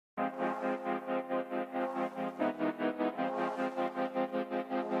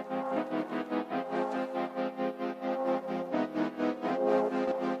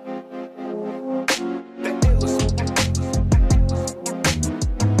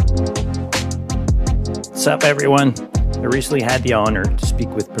What's up, everyone? I recently had the honor to speak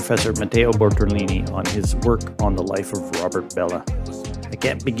with Professor Matteo Bortolini on his work on the life of Robert Bellah. I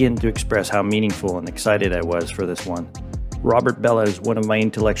can't begin to express how meaningful and excited I was for this one. Robert Bellah is one of my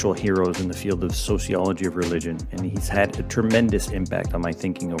intellectual heroes in the field of sociology of religion, and he's had a tremendous impact on my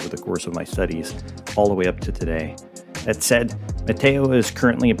thinking over the course of my studies, all the way up to today. That said, Matteo is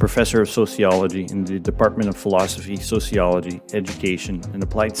currently a professor of sociology in the Department of Philosophy, Sociology, Education, and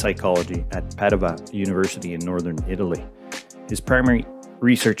Applied Psychology at Padova University in northern Italy. His primary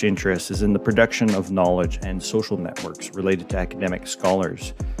research interest is in the production of knowledge and social networks related to academic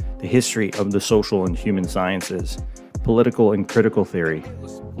scholars, the history of the social and human sciences, political and critical theory,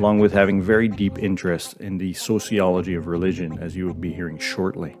 along with having very deep interest in the sociology of religion, as you will be hearing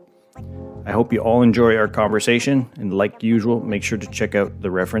shortly. I hope you all enjoy our conversation, and like usual, make sure to check out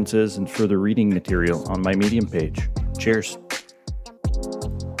the references and further reading material on my Medium page. Cheers.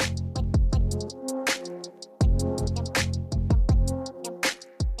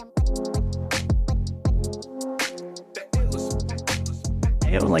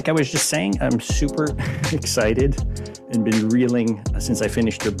 Like I was just saying, I'm super excited and been reeling since I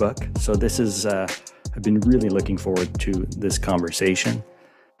finished your book. So this is, I've been really looking forward to this conversation.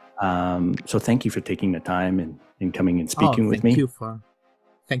 So thank you for taking the time and coming and speaking with me.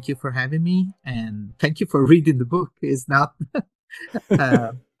 Thank you for having me, and thank you for reading the book. It's not,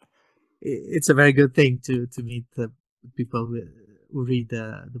 it's a very good thing to meet the people who read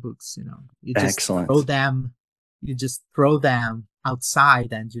the books. You know, you just Excellent. throw them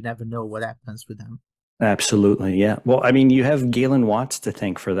outside, and you never know what happens with them. Absolutely, yeah. Well, I mean, you have Galen Watts to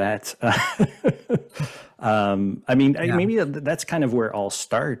thank for that. Maybe that's kind of where I'll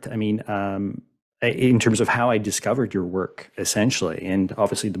start. I mean, in terms of how I discovered your work, essentially, and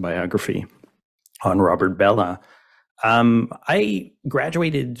obviously the biography on Robert Bellah. I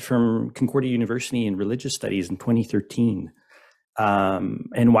graduated from Concordia University in religious studies in 2013.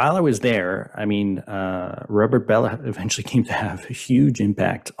 And while I was there, I mean, Robert Bellah eventually came to have a huge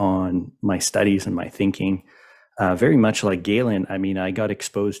impact on my studies and my thinking. Very much like Galen, I mean, I got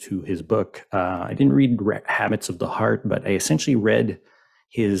exposed to his book. I didn't read Habits of the Heart, but I essentially read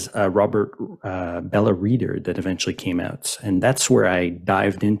his Robert Bellah Reader that eventually came out. And that's where I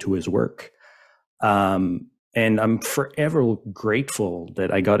dived into his work. And I'm forever grateful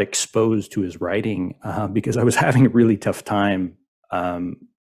that I got exposed to his writing because I was having a really tough time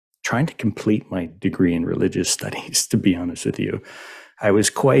trying to complete my degree in religious studies, to be honest with you. I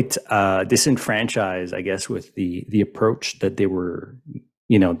was quite disenfranchised, I guess, with the approach that they were,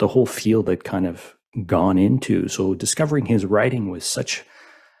 you know, the whole field had kind of gone into. So discovering his writing was such,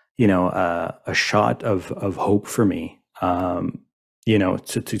 you know, a shot of hope for me, you know,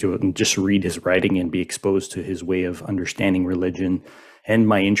 to just read his writing and be exposed to his way of understanding religion and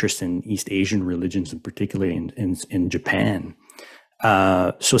my interest in East Asian religions, and particularly in Japan.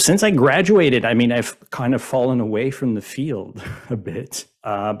 So since I graduated, I mean, I've kind of fallen away from the field a bit,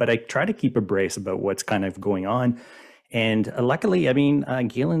 but I try to keep abreast about what's kind of going on. And luckily, I mean,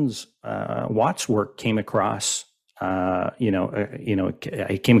 Galen's Watts' work came across, I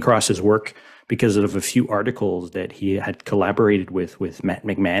came across his work because of a few articles that he had collaborated with Matt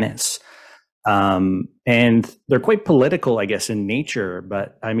McManus. And they're quite political, I guess, in nature,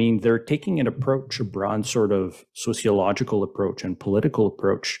 but I mean, they're taking a broad sort of sociological approach and political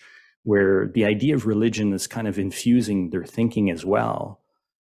approach, where the idea of religion is kind of infusing their thinking as well.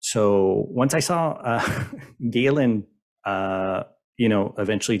 So once I saw Galen,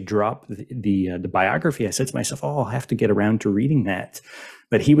 eventually drop the biography, I said to myself, oh, I'll have to get around to reading that.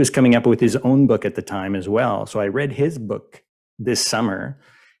 But he was coming up with his own book at the time as well. So I read his book this summer.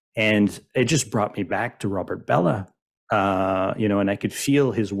 And it just brought me back to Robert Bellah, and I could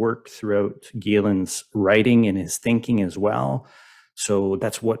feel his work throughout Galen's writing and his thinking as well. So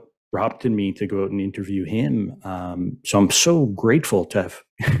that's what prompted me to go out and interview him. So I'm so grateful to have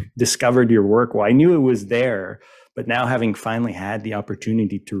discovered your work. Well, I knew it was there, but now having finally had the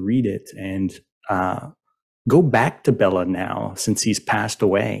opportunity to read it and go back to Bellah now, since he's passed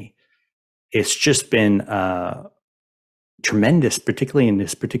away, it's just been tremendous, particularly in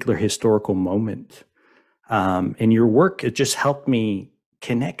this particular historical moment. And your work, it just helped me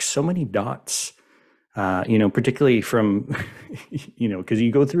connect so many dots, particularly from, because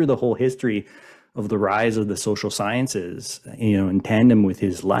you go through the whole history of the rise of the social sciences, in tandem with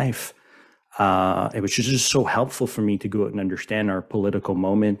his life. It was just so helpful for me to go out and understand our political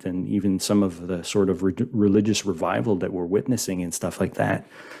moment and even some of the sort of religious revival that we're witnessing and stuff like that.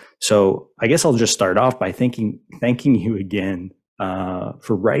 So I guess I'll just start off by thanking you again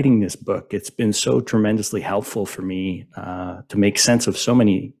for writing this book. It's been so tremendously helpful for me to make sense of so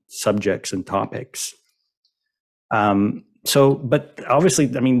many subjects and topics. But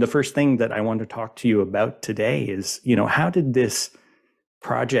obviously, I mean, the first thing that I want to talk to you about today is, how did this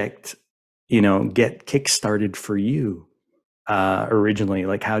project, get kickstarted for you originally?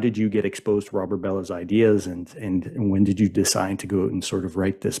 Like, how did you get exposed to Robert Bellah's ideas, and when did you decide to go out and sort of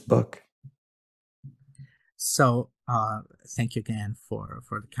write this book? So thank you again for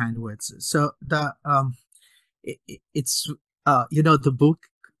the kind words. So it's the book,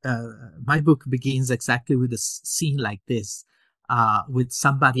 my book begins exactly with a scene like this, with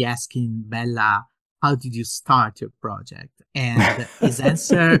somebody asking Bellah, how did you start your project? And his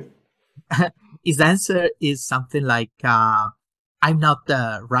answer is something like, I'm not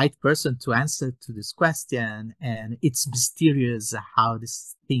the right person to answer to this question, and it's mysterious how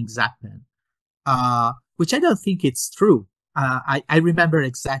these things happen, which I don't think it's true. I remember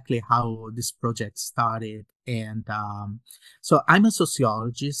exactly how this project started. And so I'm a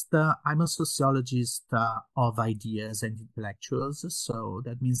sociologist. I'm a sociologist of ideas and intellectuals. So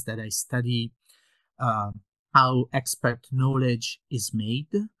that means that I study uh, how expert knowledge is made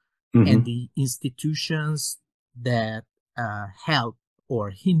and Mm-hmm. the institutions that help or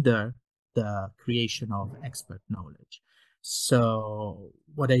hinder the creation of expert knowledge. So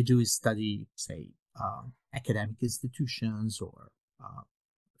what I do is study, say, academic institutions or uh,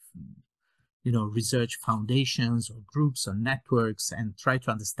 research foundations or groups or networks, and try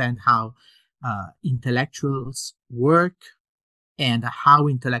to understand how intellectuals work and how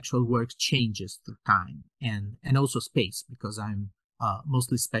intellectual work changes through time and also space, because I'm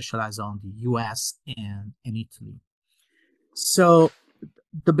mostly specialized on the US and Italy. So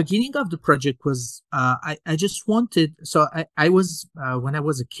the beginning of the project was, I just wanted, so I was, when I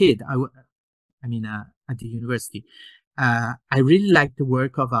was a kid, at the university, I really liked the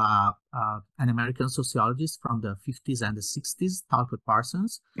work of an American sociologist from the 50s and the 60s, Talcott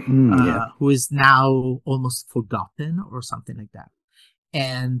Parsons, Yeah. who is now almost forgotten or something like that.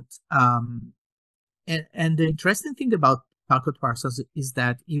 And and the interesting thing about Talcott Parsons is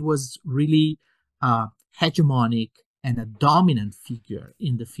that he was really hegemonic and a dominant figure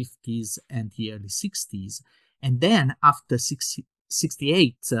in the 50s and the early 60s. And then after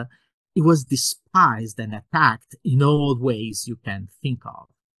 68, he was despised and attacked in all ways you can think of.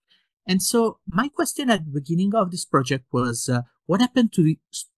 And so my question at the beginning of this project was, what happened to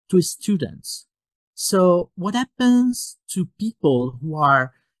students? So what happens to people who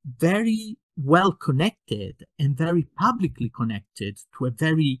are very well connected and very publicly connected to a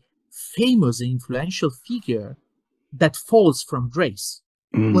very famous and influential figure that falls from grace?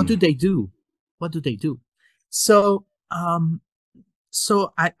 What do Mm. they do? What do they do? So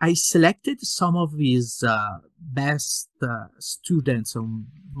I selected some of his best students or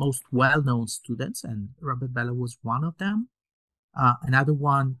most well-known students, and Robert Bellah was one of them. Another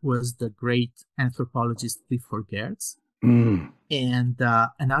one was the great anthropologist Clifford Geertz, Mm. and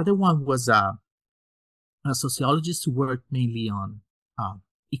another one was a sociologist who worked mainly on uh,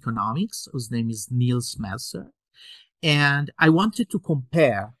 economics, whose name is Niels Melzer. And I wanted to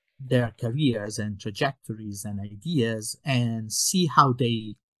compare their careers and trajectories and ideas and see how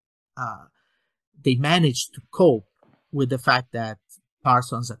uh, they managed to cope with the fact that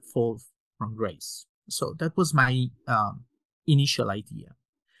Parsons had fallen from grace. So that was my initial idea.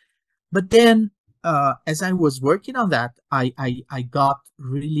 But then, as I was working on that, I got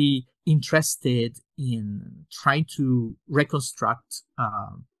really interested in trying to reconstruct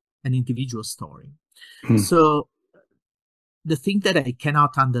an individual story. Mm. So the thing that I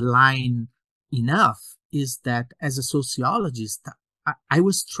cannot underline enough is that as a sociologist, I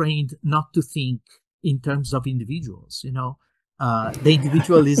was trained not to think in terms of individuals. The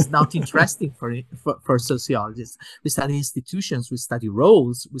individual is not interesting for sociologists. We study institutions, we study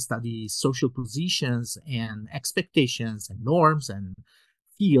roles, we study social positions and expectations and norms and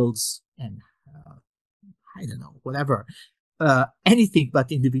fields and I don't know, whatever, anything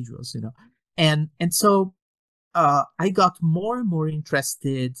but individuals. And so I got more and more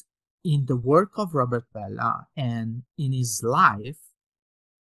interested in the work of Robert Bellah and in his life.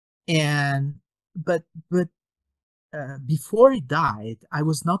 And but before he died, I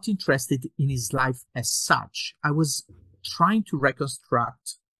was not interested in his life as such. I was trying to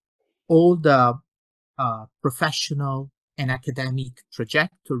reconstruct all the professional and academic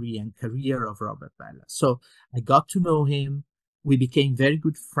trajectory and career of Robert Bellah. So I got to know him. We became very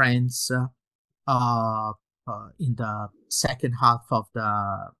good friends. In the second half of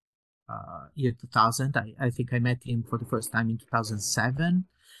the year 2000. I think I met him for the first time in 2007.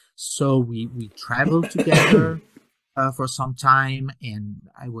 So we traveled together for some time, and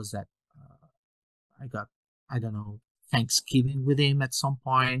I got, I don't know, Thanksgiving with him at some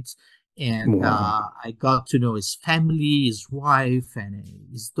point. And Wow. I got to know his family, his wife, and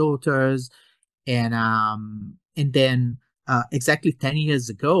his daughters. And then exactly 10 years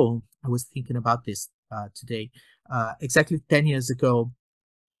ago, I was thinking about this today. Exactly 10 years ago,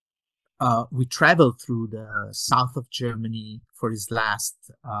 we traveled through the south of Germany for his last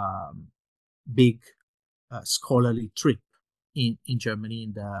big scholarly trip in Germany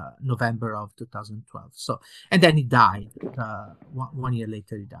in the November of 2012. So, and then he died. 1 year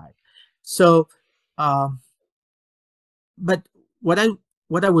later, he died. So, um, but what I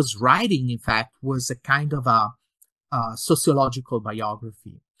what I was writing, in fact, was a kind of a sociological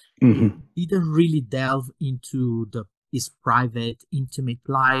biography. It Hmm. didn't really delve into his private, intimate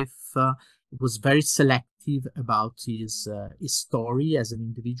life. It was very selective about his story as an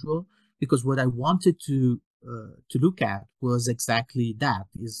individual, because what I wanted to look at was exactly that,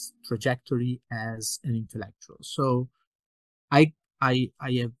 his trajectory as an intellectual. So I I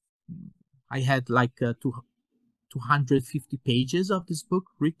have I had like 250 pages of this book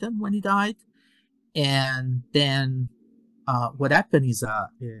written when he died, and then what happened is I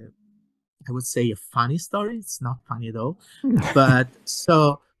would say a funny story. It's not funny at all. But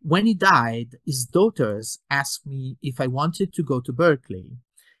so when he died, his daughters asked me if I wanted to go to Berkeley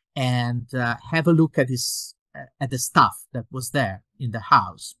and have a look at the stuff that was there in the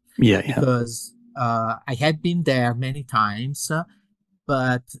house, Yeah, yeah. because I had been there many times,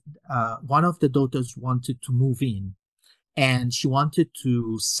 but one of the daughters wanted to move in, and she wanted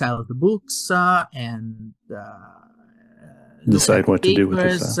to sell the books and look at Decide the what to do with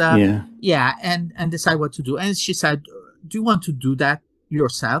this papers, stuff. Yeah. yeah, and decide what to do. And she said, "Do you want to do that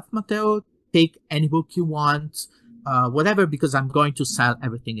yourself, Matteo? Take any book you want, whatever, because I'm going to sell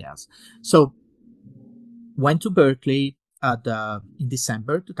everything else." So went to Berkeley in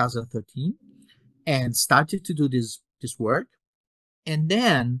December 2013 and started to do this work. And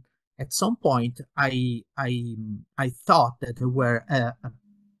then at some point, I thought that there were a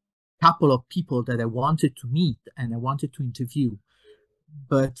couple of people that I wanted to meet and I wanted to interview.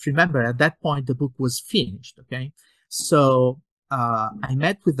 But remember, at that point, the book was finished. Okay, so I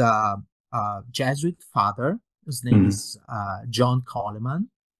met with a Jesuit father whose name Hmm. is John Coleman,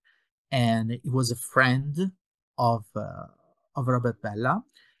 and he was a friend of uh, of Robert Bellah.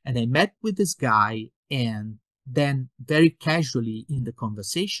 And I met with this guy, and then very casually in the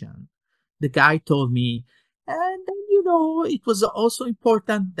conversation, the guy told me, and then it was also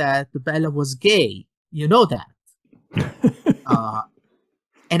important that Bella was gay. You know that. Uh,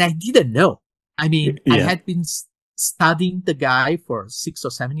 and I didn't know. I mean, I Yeah. had been studying the guy for 6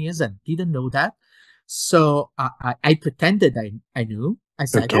 or 7 years and didn't know that. So I pretended I knew. I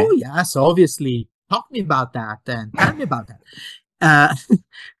said, "Oh Okay. yes, obviously, talk me about that and tell me about that." Uh,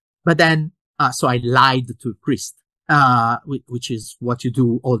 but then, so I lied to Christ, which is what you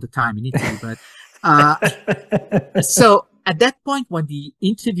do all the time in Italy. But uh, so at that point, when the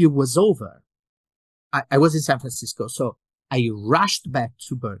interview was over, I was in San Francisco, so I rushed back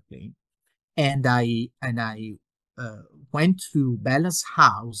to Berkeley, and I uh, went to Bella's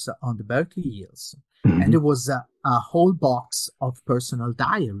house on the Berkeley Hills, and Hmm. there was a whole box of personal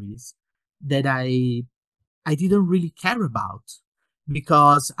diaries that I didn't really care about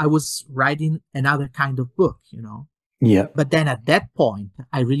because I was writing another kind of book. Yeah. But then at that point,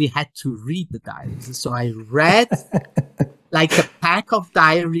 I really had to read the diaries. So I read like a pack of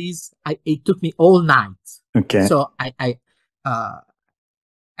diaries. It took me all night. Okay. So uh,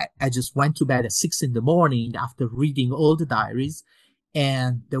 I just went to bed at 6 in the morning after reading all the diaries.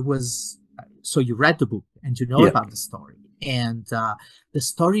 And so you read the book and you know Yeah. about the story. And the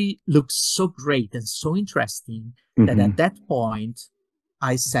story looks so great and so interesting that Hmm. at that point,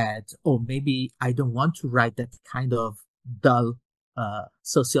 I said, oh, maybe I don't want to write that kind of dull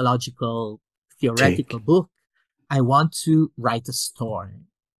sociological theoretical Take. book. I want to write a story.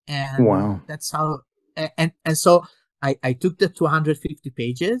 And Wow. that's how, and so I took the 250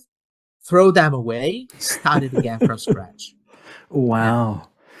 pages, throw them away, started again from scratch. Yeah. Wow.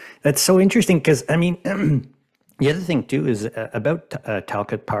 That's so interesting because, I mean, the other thing too is about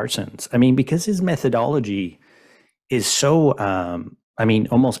Talcott Parsons. I mean, because his methodology is so, I mean,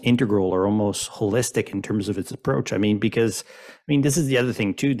 almost integral or almost holistic in terms of its approach. I mean, because, I mean, this is the other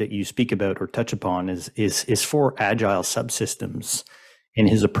thing too that you speak about or touch upon is for agile subsystems and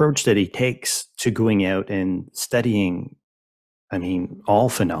his approach that he takes to going out and studying, I mean, all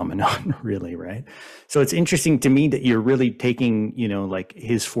phenomenon, really, right? So it's interesting to me that you're really taking, like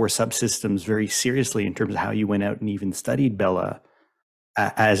his four subsystems very seriously in terms of how you went out and even studied Bellah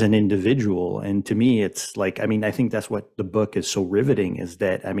as an individual. And to me, it's like, I mean, I think that's what the book is so riveting is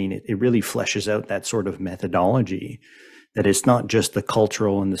that, I mean, it really fleshes out that sort of methodology that it's not just the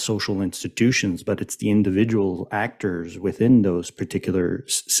cultural and the social institutions, but it's the individual actors within those particular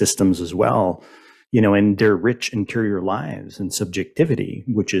systems as well, and their rich interior lives and subjectivity,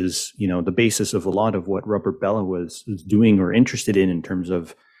 which is, the basis of a lot of what Robert Bellah was doing or interested in terms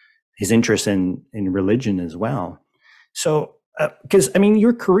of his interest in religion as well. So, because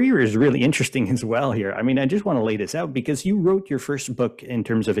your career is really interesting as well here. I just want to lay this out because you wrote your first book in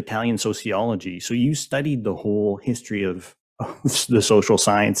terms of Italian sociology. So you studied the whole history of the social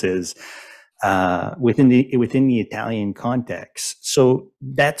sciences within the Italian context. So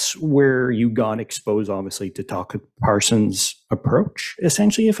that's where you got exposed, obviously, to Tucker Parsons' approach.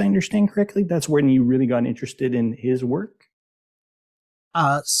 Essentially, if I understand correctly, that's when you really got interested in his work.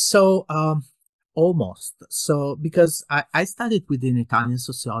 Almost. So, because I studied with an Italian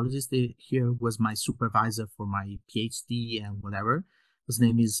sociologist, here was my supervisor for my PhD and whatever. His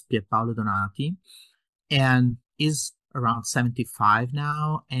name is Pierpaolo Donati, and is around 75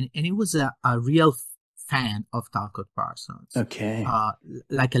 now. And he was a real fan of Talcott Parsons. Okay.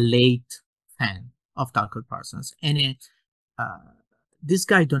 Like a late fan of Talcott Parsons. And this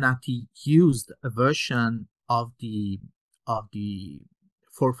guy Donati used a version of the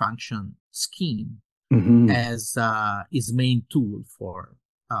four-function scheme as his main tool for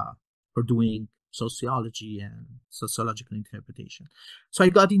doing sociology and sociological interpretation. So I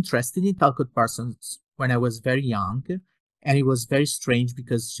got interested in Talcott Parsons when I was very young, and it was very strange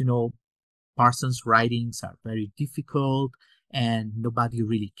because Parsons' writings are very difficult and nobody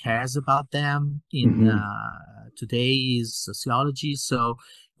really cares about them in today's sociology. So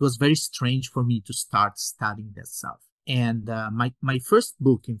it was very strange for me to start studying that stuff. And my first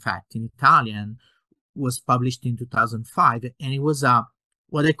book, in fact, in Italian, was published in 2005, and it was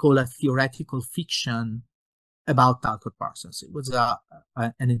what I call a theoretical fiction about Talcott Parsons. It was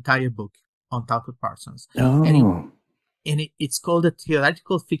an entire book on Talcott Parsons. Oh. And it's called a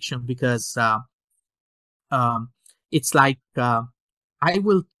theoretical fiction because it's like I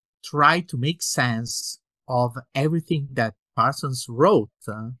will try to make sense of everything that Parsons wrote,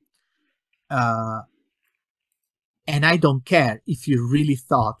 and I don't care if you really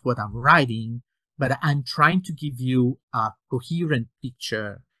thought what I'm writing, but I'm trying to give you a coherent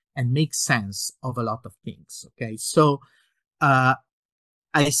picture and make sense of a lot of things. Okay, so I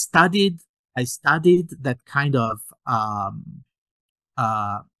studied that kind of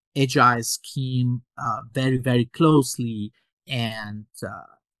agile scheme very, very closely, and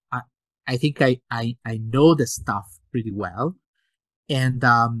I think I know the stuff pretty well. And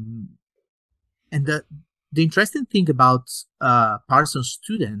the interesting thing about Parsons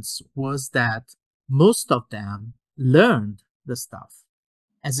students was that most of them learned the stuff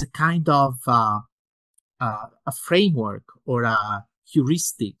as a kind of a framework or a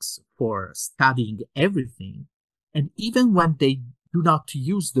heuristics for studying everything. And even when they do not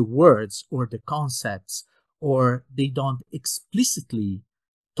use the words or the concepts, or they don't explicitly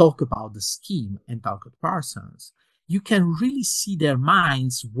talk about the scheme and talk about Parsons, you can really see their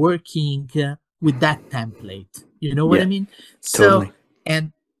minds working with that template. You know what I mean? Totally.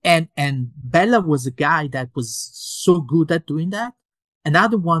 So, and Bellah was a guy that was so good at doing that.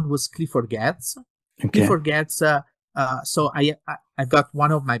 Another one was Clifford Geertz. Okay. Clifford Geertz. So I've got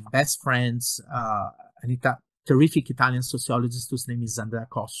one of my best friends, terrific Italian sociologist whose name is Andrea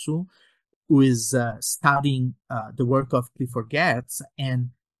Cossu, who is studying the work of Clifford Geertz, and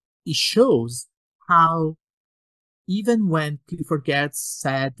it shows how even when Clifford Geertz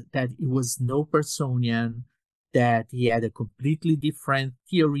said that he was no Pearsonian, that he had a completely different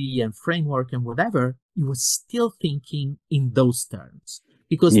theory and framework and whatever, he was still thinking in those terms,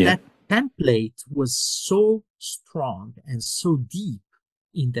 because that template was so strong and so deep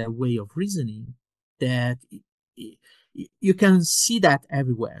in their way of reasoning that you can see that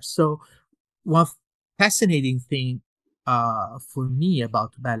everywhere. So one fascinating thing for me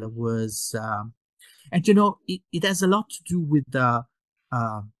about Bellah was, and it has a lot to do with the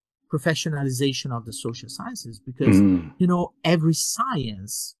professionalization of the social sciences, because every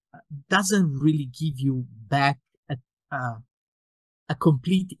science doesn't really give you back a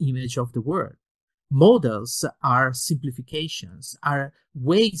complete image of the world. Models are simplifications, are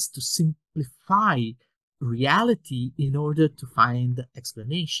ways to simplify reality in order to find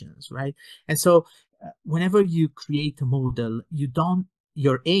explanations, right? And so whenever you create a model,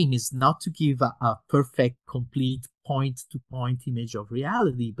 your aim is not to give a perfect, complete point-to-point image of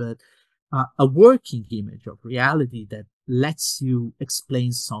reality, but a working image of reality that lets you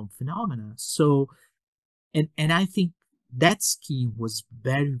explain some phenomena. So, and I think that scheme was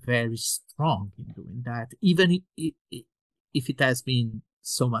very, very strong in doing that, even if it has been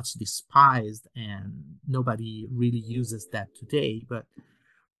so much despised, and nobody really uses that today. But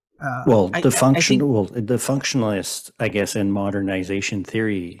Well, I think the functionalist, I guess, in modernization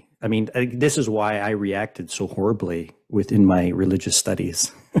theory. I mean, this is why I reacted so horribly within my religious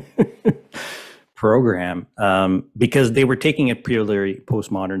studies program, because they were taking a purely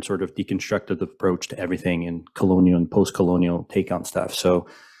postmodern sort of deconstructive approach to everything and colonial and post-colonial take on stuff. So,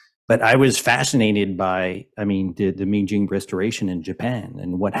 but I was fascinated by, I mean, the Meiji Restoration in Japan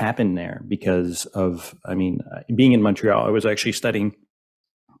and what happened there because of, I mean, being in Montreal, I was actually studying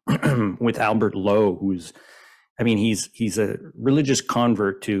with Albert Lowe, who's, I mean, he's a religious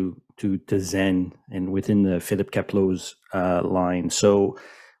convert to Zen and within the Philip Kapleau's line. So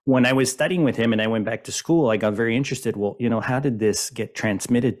when I was studying with him and I went back to school, I got very interested. Well, you know, how did this get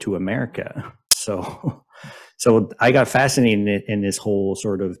transmitted to America? So, so I got fascinated in this whole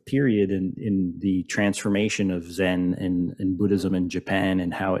sort of period in the transformation of Zen and Buddhism in Japan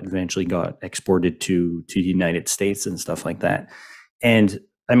and how it eventually got exported to the United States and stuff like that. And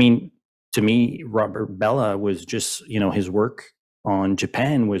I mean, to me, Robert Bellah was just, you know, his work on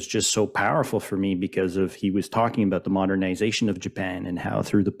Japan was just so powerful for me because of he was talking about the modernization of Japan and how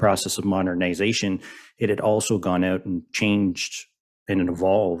through the process of modernization, it had also gone out and changed and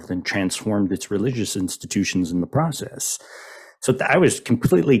evolved and transformed its religious institutions in the process. So I was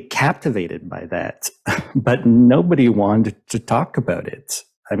completely captivated by that, but nobody wanted to talk about it.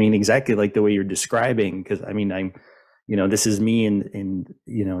 I mean, exactly like the way you're describing, because I mean, I'm, you know, this is me in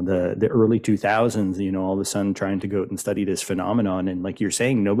you know the early 2000s, you know, all of a sudden trying to go out and study this phenomenon, and like you're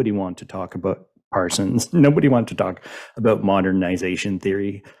saying, nobody wanted to talk about Parsons, nobody wanted to talk about modernization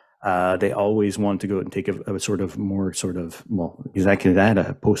theory. They always want to go out and take a sort of more sort of, well, exactly that,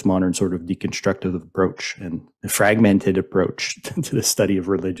 a postmodern sort of deconstructive approach and a fragmented approach to the study of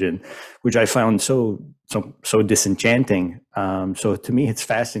religion, which I found so disenchanting. So to me, it's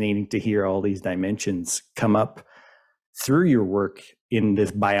fascinating to hear all these dimensions come up through your work in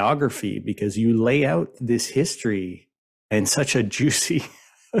this biography, because you lay out this history and such a juicy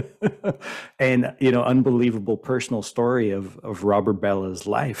and, you know, unbelievable personal story of Robert Bellah's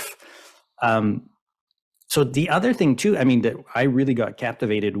life. So the other thing too, I mean, that I really got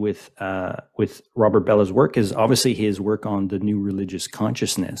captivated with Robert Bellah's work is obviously his work on the new religious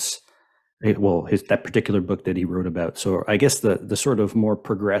consciousness. Well, that particular book that he wrote about. So I guess the sort of more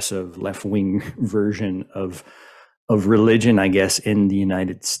progressive left wing version of religion, I guess, in the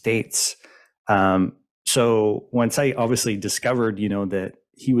United States. So once I obviously discovered, you know, that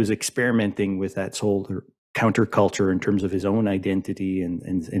he was experimenting with that whole counterculture in terms of his own identity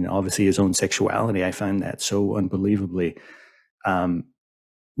and obviously his own sexuality, I find that so unbelievably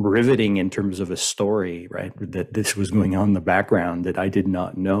riveting in terms of a story, right? That this was going on in the background that I did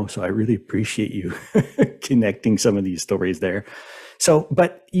not know. So I really appreciate you connecting some of these stories there. So,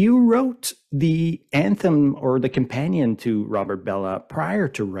 but you wrote the anthem or the companion to Robert Bellah prior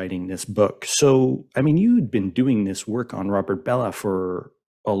to writing this book. So, I mean, you'd been doing this work on Robert Bellah for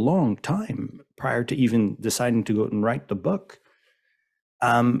a long time prior to even deciding to go and write the book.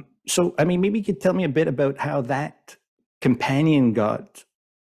 So, I mean, maybe you could tell me a bit about how that companion got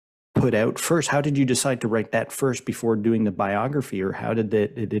put out first. How did you decide to write that first before doing the biography, or how did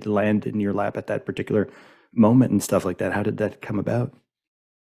it land in your lap at that particular moment and stuff like that? How did that come about?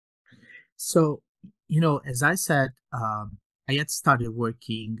 so. You know, as I said, I had started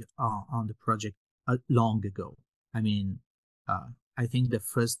working on the project long ago. I mean, I think uh,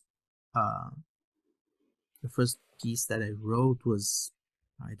 the first piece that I wrote was,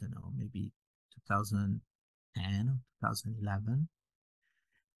 I don't know, maybe 2010 or 2011.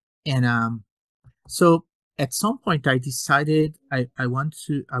 And so at some point I decided I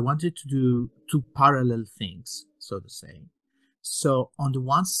wanted to do two parallel things, so to say. So on the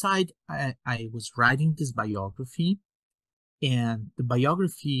one side, I was writing this biography, and the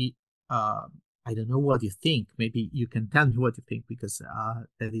biography, I don't know what you think. Maybe you can tell me what you think, because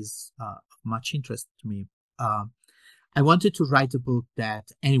that is of much interest to me. I wanted to write a book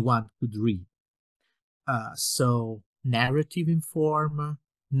that anyone could read. So narrative inform,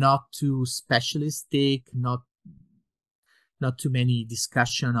 not too specialistic, not too many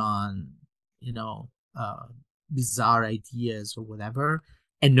discussion on, you know, bizarre ideas or whatever,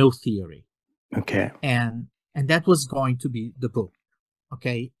 and no theory. Okay. And that was going to be the book.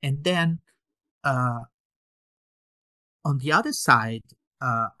 Okay. And then uh, on the other side,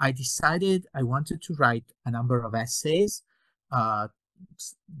 I decided I wanted to write a number of essays uh,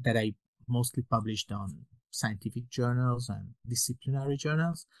 that I mostly published on scientific journals and disciplinary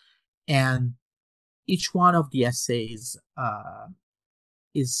journals. And each one of the essays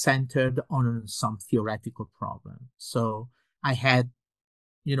is centered on some theoretical problem. So I had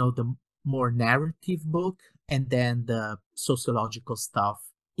the more narrative book, and then the sociological stuff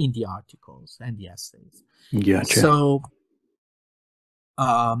in the articles and the essays. Gotcha. So,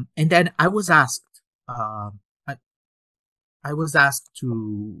 and then I was asked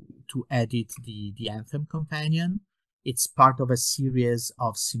to edit the Anthem Companion. It's part of a series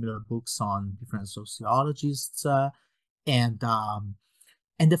of similar books on different sociologists, and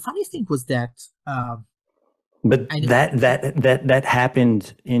and the funny thing was that But I that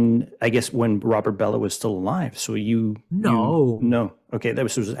happened in, I guess, when Robert Bellah was still alive. So you no, no. Okay,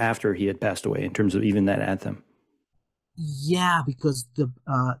 was after he had passed away in terms of even that anthem. yeah, because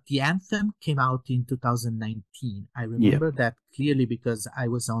the Anthem came out in 2019. I Yeah. remember that clearly because I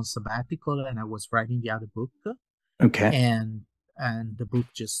was on sabbatical and I was writing the other book, Okay. and the book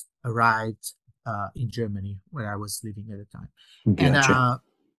just arrived in Germany where I was living at the time, and Gotcha.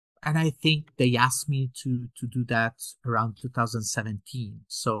 I think they asked me to do that around 2017,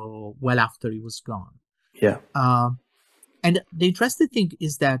 so well after he was gone. Yeah. Um, and the interesting thing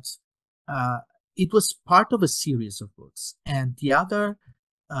is that uh, it was part of a series of books, and the other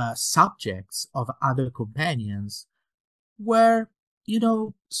subjects of other companions were,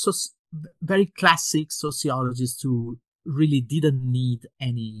 so very classic sociologists who really didn't need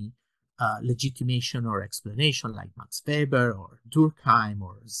any legitimation or explanation, like Max Weber or Durkheim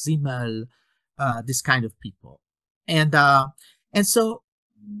or Zimmel, this kind of people. And so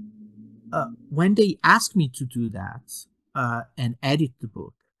when they asked me to do that and edit the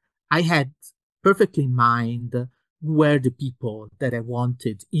book, I had perfectly in mind who were the people that I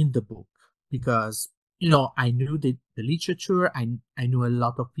wanted in the book, because I knew the literature. I knew a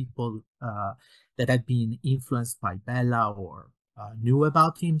lot of people that had been influenced by Bellah or knew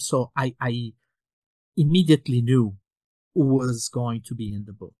about him, so I immediately knew who was going to be in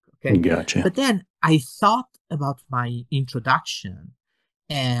the book. Okay, Gotcha. but then I thought about my introduction,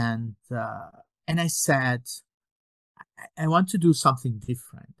 and I said, I want to do something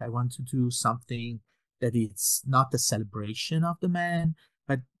different. I want to do something that is not a celebration of the man,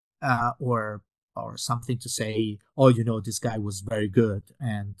 but or something to say, oh, this guy was very good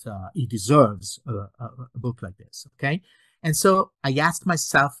and he deserves a book like this. Okay, and so I asked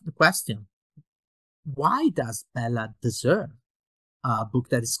myself the question: why does Bellah deserve a book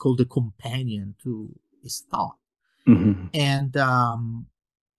that is called a companion to his thought? Hmm.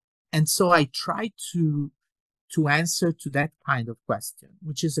 And so I tried to answer to that kind of question,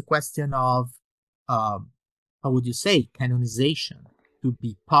 which is a question of, how would you say, canonization, to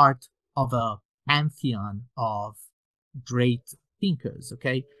be part of a pantheon of great thinkers.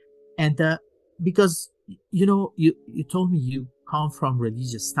 Okay, and because you told me you come from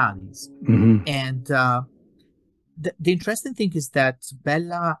religious studies, Hmm. and the interesting thing is that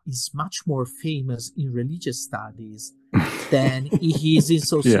Bellah is much more famous in religious studies than he is in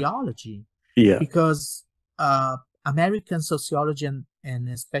Yeah. sociology, Yeah. because American sociology, and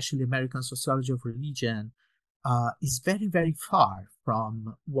especially American sociology of religion, is very, very far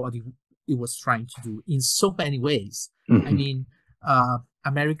from what he was trying to do in so many ways. I Hmm. mean,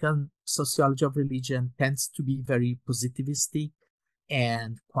 American sociology of religion tends to be very positivistic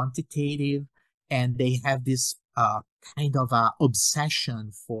and quantitative, and they have this kind of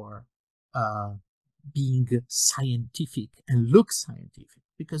obsession for uh, being scientific and look scientific,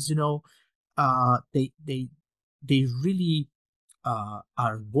 because they really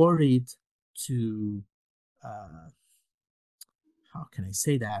are worried to, uh, how can I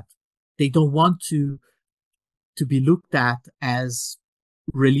say that, they don't want to be looked at as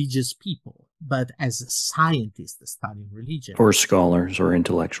religious people, but as scientists studying religion. Or scholars or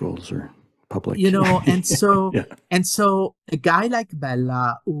intellectuals or public. And so Yeah. a guy like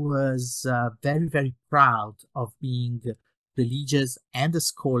Bellah was very, very proud of being religious and a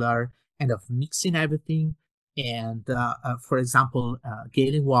scholar and of mixing everything. And for example,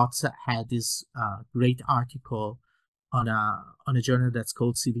 Galen Watts had this great article on a journal that's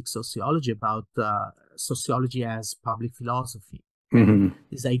called Civic Sociology about sociology as public philosophy. Okay, Hmm.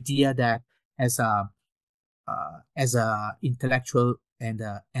 this idea that as a intellectual and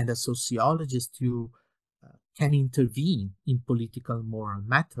a sociologist, you can intervene in political moral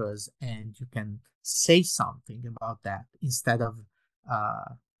matters, and you can say something about that, instead of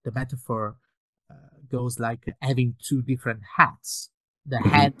uh, the metaphor uh, goes like having two different hats: the Hmm.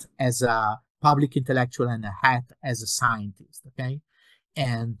 hat as a public intellectual and a hat as a scientist. Okay,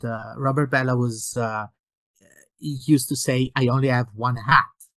 and Robert Bellah was he used to say, I only have one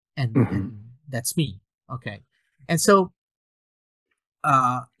hat, and Hmm. that's me. Okay, and so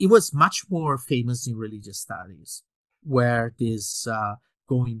it was much more famous in religious studies, where this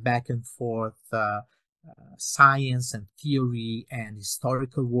going back and forth science and theory and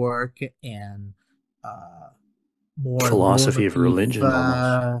historical work and more Philosophy of normative, religion,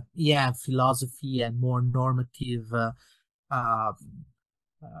 almost. yeah, philosophy and more normative uh,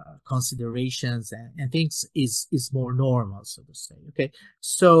 considerations and things is more normal, so to say. Okay,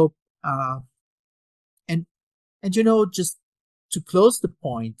 so uh, and just to close the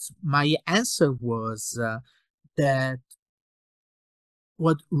point, my answer was that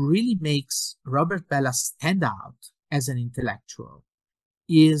what really makes Robert Bellah stand out as an intellectual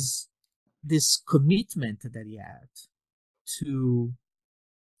is this commitment that he had to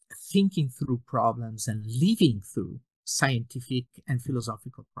thinking through problems and living through scientific and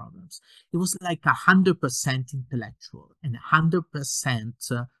philosophical problems. It was like 100% intellectual and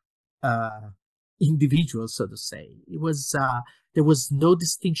 100% uh, individual, so to say. It was there was no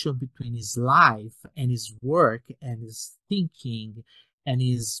distinction between his life and his work and his thinking and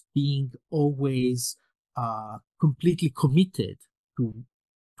his being always completely committed to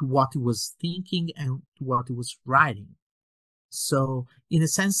what he was thinking and to what he was writing. So, in a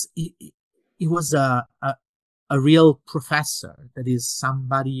sense, he was a real professor. That is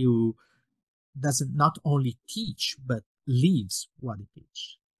somebody who doesn't not only teach but lives what he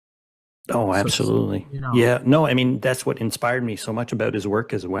teaches. Oh, So to say, absolutely. Yeah. No, I mean, that's what inspired me so much about his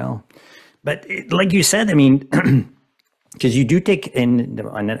work as well. But like you said, I mean, because you do take in,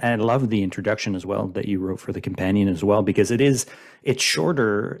 and I love the introduction as well that you wrote for the companion as well, because it's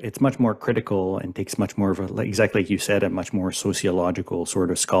shorter, it's much more critical, and takes much more of a, like, exactly like you said, a much more sociological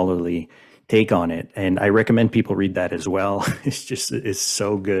sort of scholarly take on it. And I recommend people read that as well. It's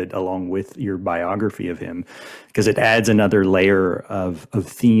so good along with your biography of him, because it adds another layer of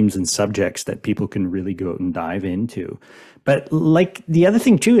themes and subjects that people can really go out and dive into. But like the other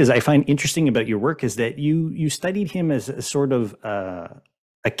thing too is I find interesting about your work is that you studied him as a sort of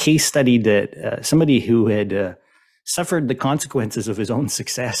a case study that somebody who had suffered the consequences of his own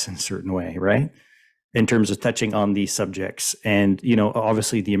success in a certain way, right? In terms of touching on these subjects. And, you know,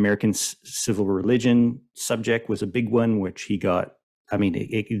 obviously the American civil religion subject was a big one, which he got, I mean,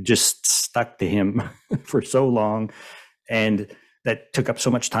 it just stuck to him for so long. And that took up so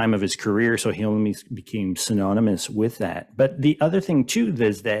much time of his career. So he only became synonymous with that. But the other thing too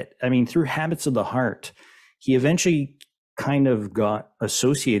is that, I mean, through Habits of the Heart, he eventually kind of got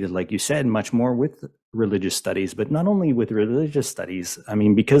associated, like you said, much more with religious studies, but not only with religious studies. I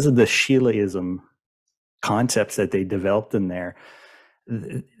mean, because of the Sheilaism concepts that they developed in there,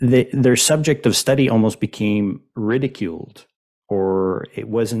 their subject of study almost became ridiculed, or it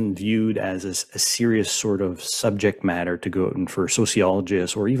wasn't viewed as a serious sort of subject matter to go out and for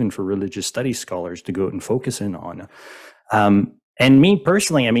sociologists or even for religious studies scholars to go out and focus in on. And me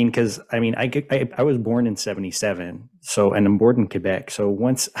personally, I mean, because I mean, I was born in '77, so, and I'm born in Quebec. So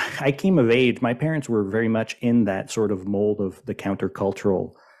once I came of age, my parents were very much in that sort of mold of the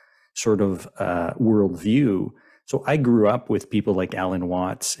countercultural sort of worldview. So I grew up with people like Alan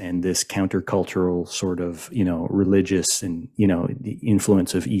Watts and this countercultural sort of, you know, religious and, you know, the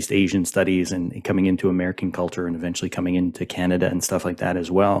influence of East Asian studies and coming into American culture and eventually coming into Canada and stuff like that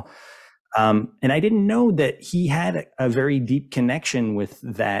as well. And I didn't know that he had a very deep connection with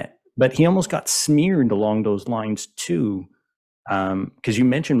that, but he almost got smeared along those lines too. Because you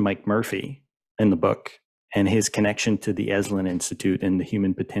mentioned Mike Murphy in the book and his connection to the Esalen Institute and the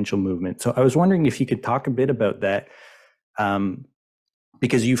Human Potential Movement. So I was wondering if you could talk a bit about that,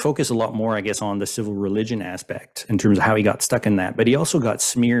 because you focus a lot more, I guess, on the civil religion aspect in terms of how he got stuck in that, but he also got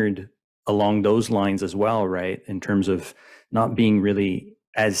smeared along those lines as well, right? In terms of not being really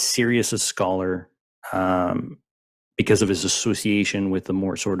as serious a scholar because of his association with the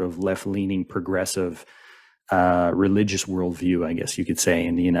more sort of left-leaning progressive religious worldview, I guess you could say,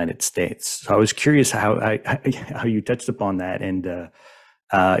 in the United States. So I was curious how you touched upon that, and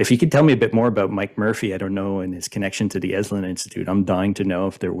if you could tell me a bit more about Mike Murphy, I don't know, and his connection to the Esalen Institute. I'm dying to know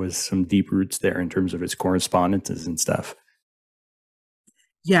if there was some deep roots there in terms of his correspondences and stuff.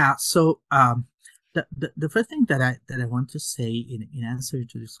 Yeah. So the first thing that I want to say in answer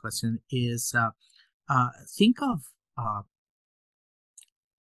to this question is think of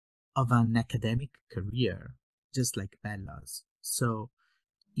an academic career just like Bellah's. So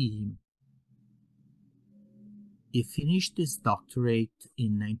he finished his doctorate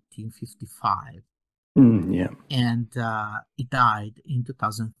in 1955, Yeah. and he died in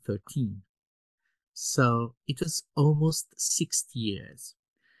 2013. So it was almost 60 years.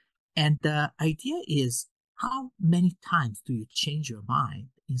 And the idea is, how many times do you change your mind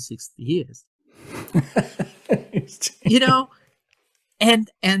in 60 years? You know, and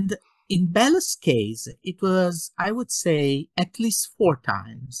in Bella's case, it was, I would say, at least 4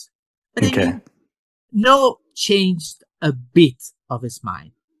 times. But I Okay. mean, no changed a bit of his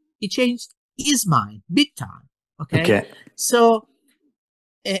mind. He changed his mind big time. Okay, Okay. so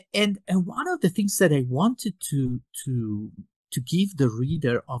and one of the things that I wanted to give the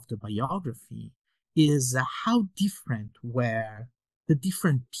reader of the biography is how different were the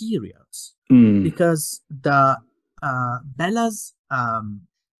different periods, Mm. because the Bellah's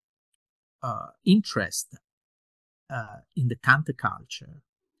interest in the counterculture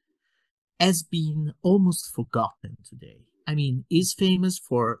has been almost forgotten today. I mean, he's famous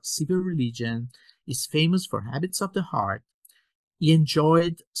for civil religion, he's famous for habits of the heart. He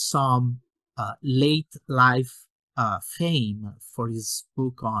enjoyed some late life fame for his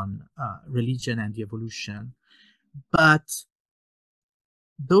book on religion and the evolution. But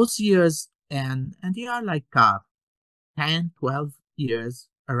those years, and they are like 10, 12 years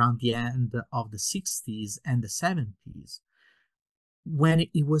around the end of the 60s and the 70s, when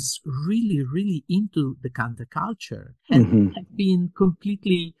he was really, really into the counterculture, Hmm. had been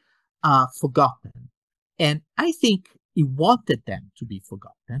completely forgotten. And I think he wanted them to be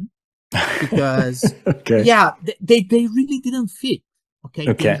forgotten because, Okay. yeah, they really didn't fit. Okay,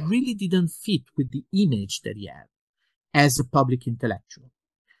 they Okay. really didn't fit with the image that he had as a public intellectual.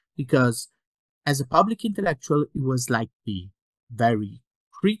 Because as a public intellectual, he was like the very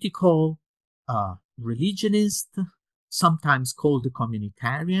critical religionist, sometimes called a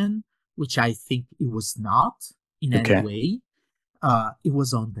communitarian, which I think he was not in any Okay. way. It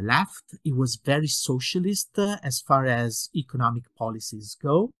was on the left. It was very socialist as far as economic policies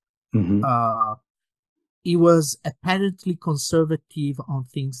go. Hmm. Uh, he was apparently conservative on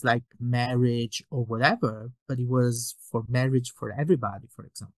things like marriage or whatever, but it was for marriage for everybody, for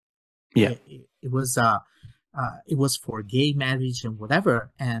example. Yeah. It was for gay marriage and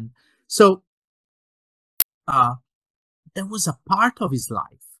whatever. And so uh, there was a part of his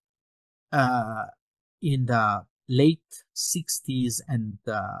life uh, in the late 60s and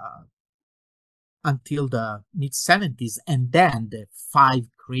until the mid 70s, and then the 5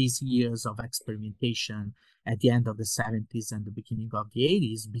 crazy years of experimentation at the end of the 70s and the beginning of the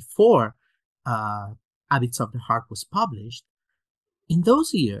 80s before uh, Habits of the Heart was published. In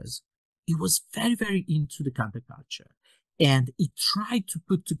those years, he was very, very into the counterculture, and he tried to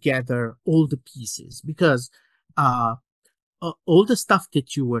put together all the pieces because uh, all the stuff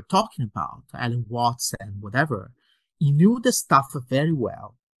that you were talking about, Alan Watts and whatever, he knew the stuff very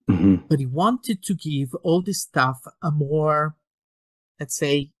well, Hmm. but he wanted to give all this stuff a more, let's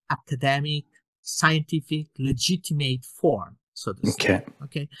say, academic, scientific, legitimate form, so to say. Okay.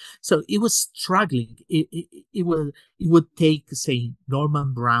 Okay, so it was struggling. It would take, say,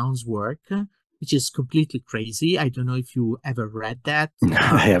 Norman Brown's work, which is completely crazy. I don't know if you ever read that.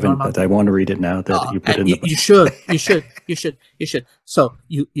 I haven't, Norman, but I want to read it now that you put it in the book. you should, you should. So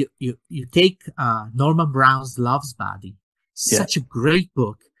you take Norman Brown's Love's Body, Yeah. such a great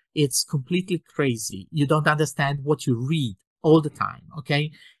book. It's completely crazy. You don't understand what you read all the time.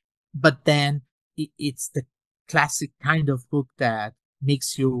 Okay, but then it's the classic kind of book that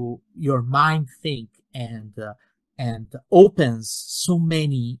makes your mind think and opens so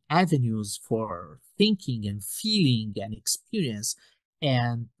many avenues for thinking and feeling and experience.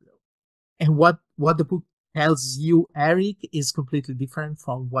 And and what the book tells you, Eric, is completely different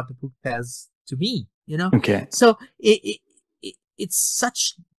from what the book tells to me, Okay. so it's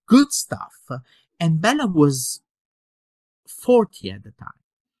such good stuff. And Bella was 40 at the time.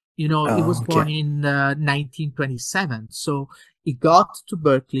 He Oh, was born okay. in 1927, so he got to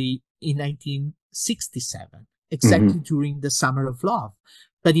Berkeley in 1967, exactly Hmm. during the Summer of Love.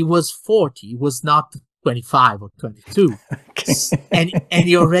 But he was 40, he was not 25 or 22. Okay. And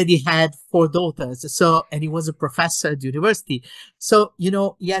he already had 4 daughters. So, and he was a professor at university. So,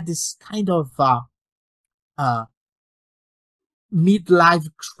 he had this kind of uh, midlife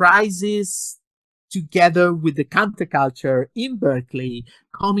crisis together with the counterculture in Berkeley,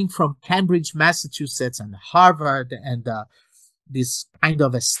 coming from Cambridge, Massachusetts, and Harvard, and this kind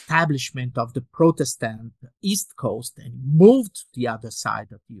of establishment of the Protestant East Coast, and moved to the other side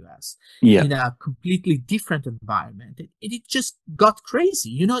of the US Yeah. in a completely different environment. It just got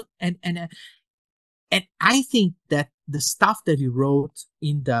crazy, and I think that the stuff that he wrote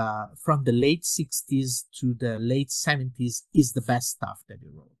in the from the late 60s to the late 70s is the best stuff that he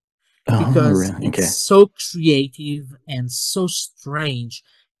wrote, Oh, because really? it's Okay. so creative and so strange.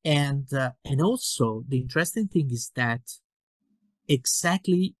 And also the interesting thing is that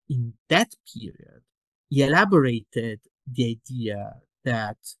exactly in that period he elaborated the idea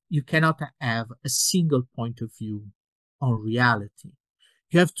that you cannot have a single point of view on reality.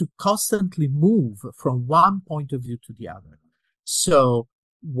 You have to constantly move from one point of view to the other. So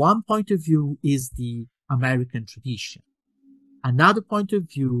one point of view is the American tradition. Another point of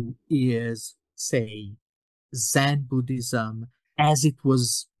view is, say, Zen Buddhism as it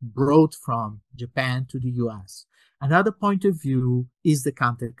was brought from Japan to the US. Another point of view is the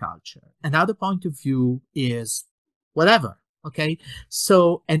counterculture. Another point of view is whatever. Okay.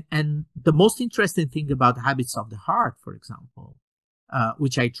 So, and the most interesting thing about Habits of the Heart, for example,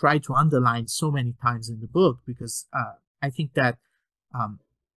 which I try to underline so many times in the book, because I think that,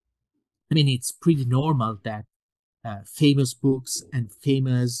 it's pretty normal that famous books and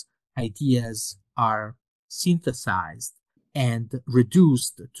famous ideas are synthesized and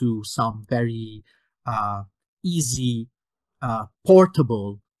reduced to some very easy,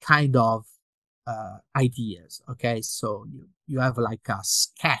 portable kind of ideas. Okay, so you have like a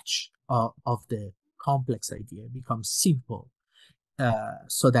sketch of the complex idea. It becomes simple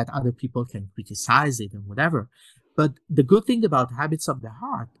so that other people can criticize it and whatever. But the good thing about Habits of the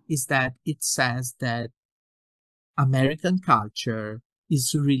Heart is that it says that American culture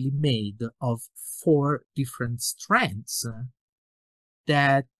is really made of four different strands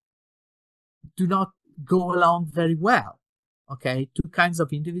that do not go along very well. Okay, two kinds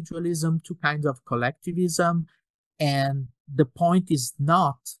of individualism, two kinds of collectivism, and the point is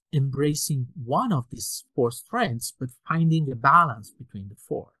not embracing one of these four strands, but finding a balance between the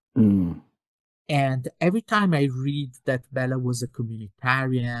four. Mm. And every time I read that Bellah was a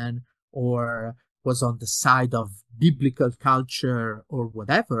communitarian or was on the side of biblical culture or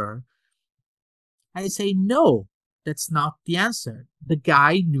whatever, I say, no, that's not the answer. The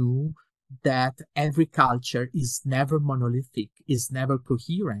guy knew that every culture is never monolithic, is never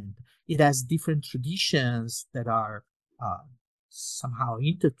coherent. It has different traditions that are somehow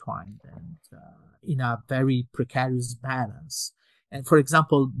intertwined and in a very precarious balance. And for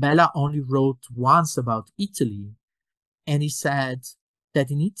example, Bellah only wrote once about Italy, and he said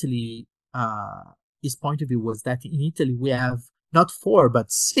that in Italy, his point of view was that in Italy we have not four but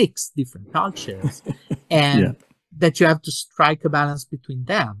six different cultures, and Yeah. that you have to strike a balance between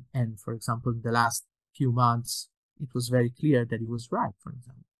them. And for example, in the last few months, it was very clear that he was right. For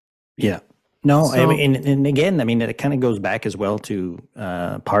example. Yeah. No, I So mean, and again, I mean, it kind of goes back as well to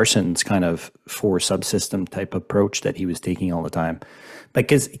Parsons' kind of four subsystem type approach that he was taking all the time,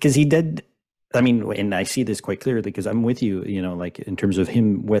 because he did. I mean, and I see this quite clearly because I'm with you. You know, like in terms of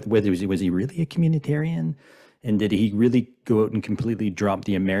him, whether was he really a communitarian, and did he really go out and completely drop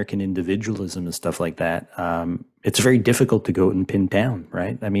the American individualism and stuff like that? It's very difficult to go out and pin down,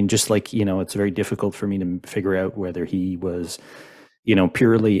 right? I mean, just like it's very difficult for me to figure out whether he was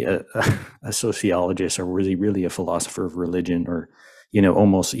purely a sociologist, or was he really a philosopher of religion, or,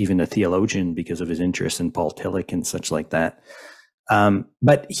 almost even a theologian because of his interest in Paul Tillich and such like that.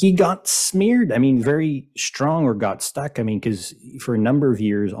 But he got smeared, I mean, very strong, or got stuck. I mean, because for a number of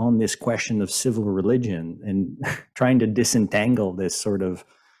years on this question of civil religion and trying to disentangle this sort of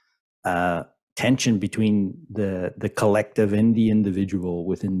tension between the collective and the individual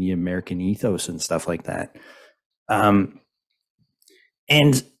within the American ethos and stuff like that.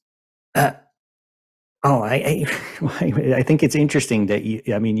 And I think it's interesting that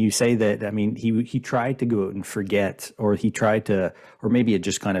you say that. I mean, he tried to go out and forget, or he tried to, or maybe it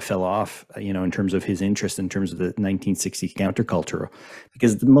just kind of fell off, in terms of his interest in terms of the 1960s counterculture,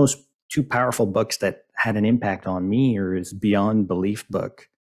 because the most two powerful books that had an impact on me are his Beyond Belief book,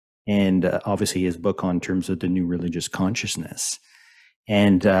 and obviously his book on terms of the new religious consciousness.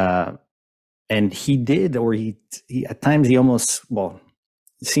 And he did, or he at times he almost,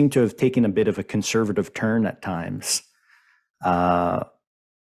 seemed to have taken a bit of a conservative turn at times, or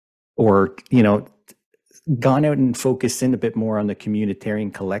gone out and focused in a bit more on the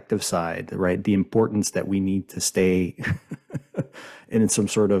communitarian collective side, right? The importance that we need to stay in some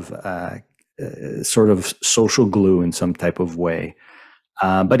sort of social glue in some type of way.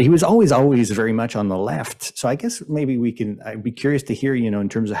 But he was always very much on the left. So I guess maybe I'd be curious to hear, in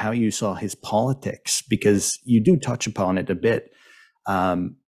terms of how you saw his politics, because you do touch upon it a bit.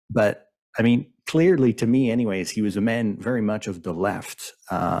 But I mean, clearly to me anyways, he was a man very much of the left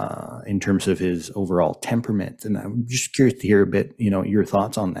in terms of his overall temperament. And I'm just curious to hear a bit, your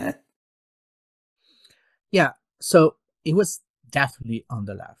thoughts on that. Yeah, so it was definitely on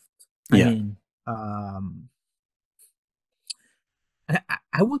the left. Yeah. I mean,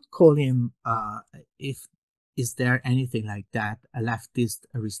 I would call him, if is there anything like that, a leftist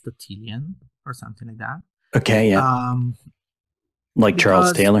Aristotelian or something like that. Okay, yeah. Like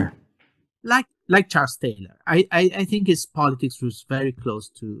Charles Taylor. Like Charles Taylor. I think his politics was very close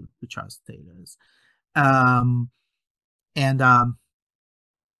to Charles Taylor's.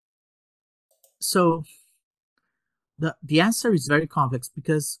 So the answer is very complex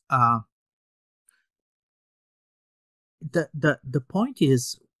because the point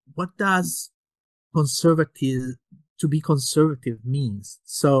is, what does conservative to be conservative means?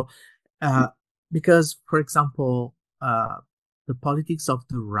 So because, for example, the politics of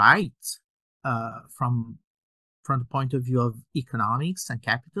the right, from the point of view of economics and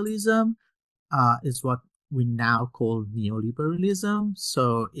capitalism, is what we now call neoliberalism.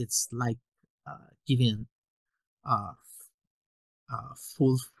 So it's like giving uh,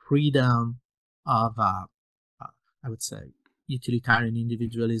 full freedom of, I would say, utilitarian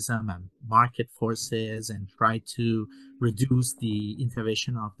individualism and market forces, and try to reduce the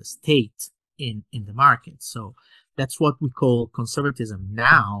intervention of the state in the market. So that's what we call conservatism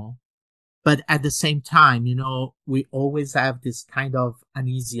now. But at the same time, we always have this kind of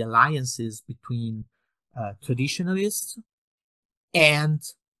uneasy alliances between traditionalists and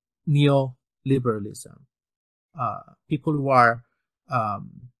neoliberalism. People who are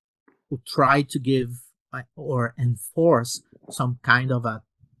who try to give or enforce some kind of a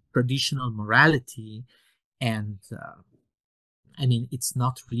traditional morality, and I mean, it's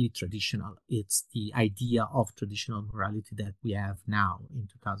not really traditional. It's the idea of traditional morality that we have now in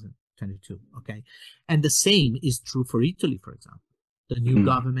 2022. Okay. And the same is true for Italy, for example. The new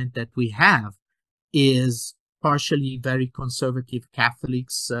government that we have is partially very conservative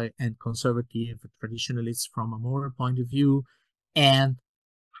Catholics and conservative traditionalists from a moral point of view, and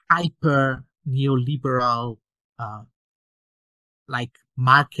hyper neoliberal, like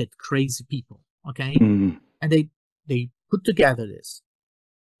market crazy people. Okay. And they put together this.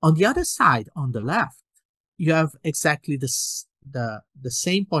 On the other side, on the left, you have exactly the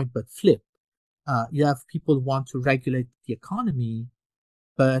same point, but flip. You have people who want to regulate the economy,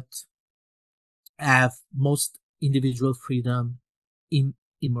 but have most individual freedom in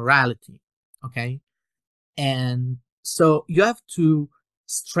immorality. Okay. And so you have two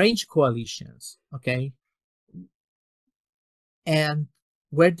strange coalitions. Okay. And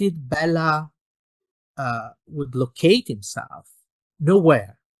where did Bellah would locate himself?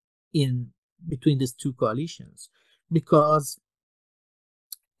 Nowhere in between these two coalitions, because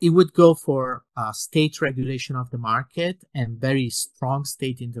it would go for state regulation of the market and very strong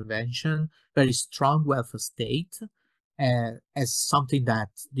state intervention, very strong welfare state, as something that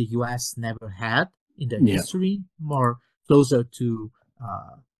the US never had in their history, more closer to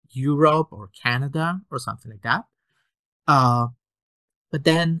Europe or Canada or something like that. But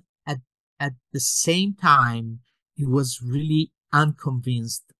then at the same time, he was really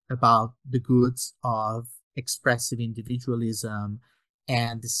unconvinced about the goods of expressive individualism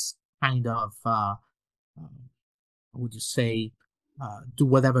and this kind of, would you say, do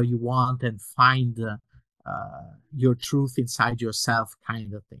whatever you want and find your truth inside yourself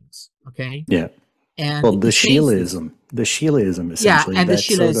kind of things. Okay. Yeah. And well, the Sheilaism essentially. Yeah, and the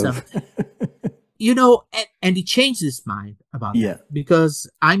Sheilaism. And he changed his mind about that, because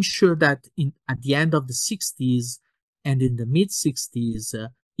I'm sure that at the end of the 60s and in the mid 60s,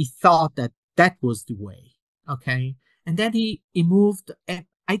 he thought that was the way. Okay. And then he moved, and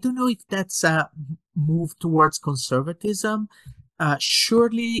I don't know if that's a move towards conservatism.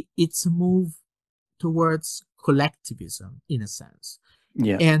 Surely it's a move towards collectivism in a sense.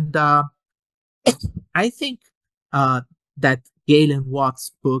 Yeah. And I think that Galen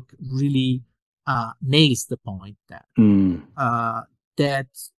Watt's book really nails the point that that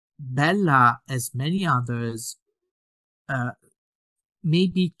Bellah, as many others,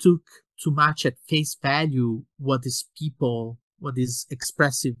 maybe took too much at face value what is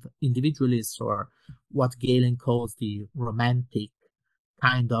expressive individualists, or what Galen calls the romantic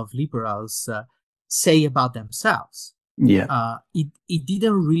kind of liberals, say about themselves. Yeah. He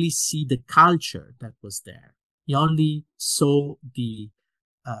didn't really see the culture that was there. He only saw the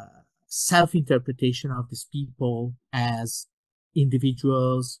self-interpretation of these people as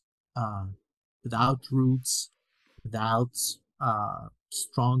individuals without roots, without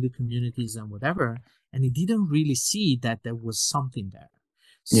strong communities and whatever. And he didn't really see that there was something there.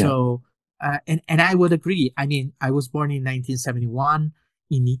 So, and I would agree. I mean, I was born in 1971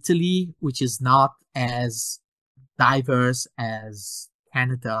 in Italy, which is not as diverse as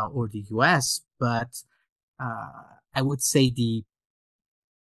Canada or the US, but I would say the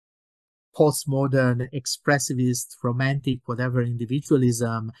postmodern, expressivist, romantic, whatever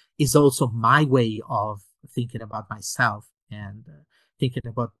individualism is also my way of thinking about myself and thinking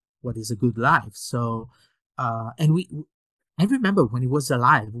about what is a good life. So, and I remember when he was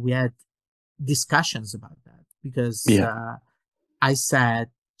alive, we had discussions about that, because I said,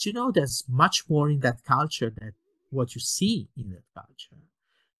 there's much more in that culture than what you see in that culture.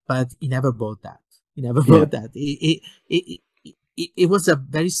 But he never bought that. He never Yeah. wrote that. It was a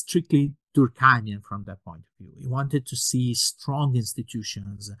very strictly Durkheimian from that point of view. He wanted to see strong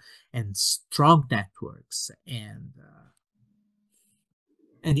institutions and strong networks, and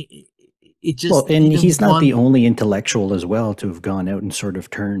it Well, just and didn't he's not the want. only intellectual as well to have gone out and sort of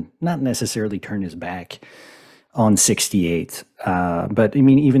not necessarily turn his back on 68. But I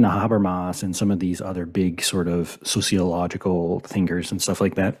mean, even Habermas and some of these other big sort of sociological thinkers and stuff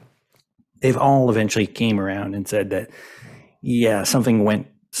like that, they've all eventually came around and said that, yeah, something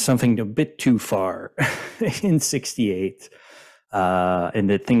a bit too far in 68. And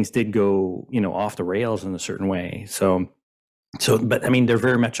that things did go, off the rails in a certain way. But I mean, they're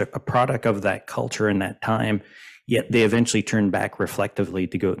very much a product of that culture in that time. Yet they eventually turn back reflectively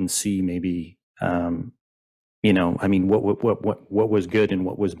to go out and see maybe, I mean, what was good and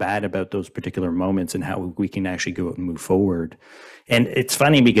what was bad about those particular moments, and how we can actually go out and move forward. And it's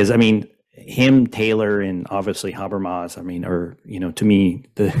funny because I mean, him, Taylor, and obviously Habermas, I mean, are, to me,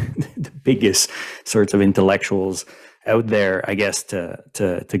 the biggest sorts of intellectuals out there, I guess, to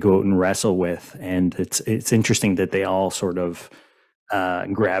go out and wrestle with. And it's interesting that they all sort of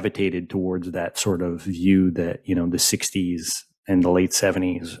gravitated towards that sort of view that, the 60s and the late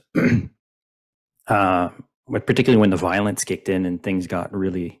 70s, but particularly when the violence kicked in and things got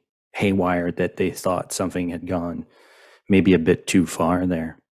really haywire, that they thought something had gone maybe a bit too far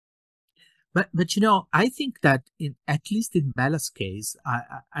there. But I think that at least in Bellah's case,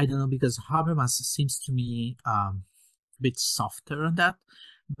 I don't know, because Habermas seems to me a bit softer on that.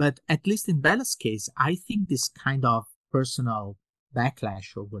 But at least in Bellah's case, I think this kind of personal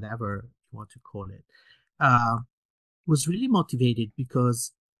backlash, or whatever you want to call it, was really motivated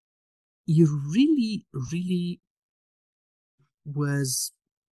because he really, really was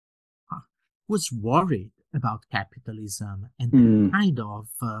worried about capitalism and the kind of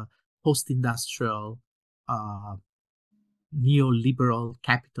post-industrial neoliberal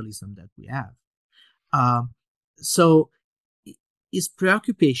capitalism that we have. So his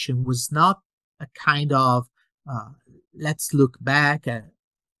preoccupation was not a kind of let's look back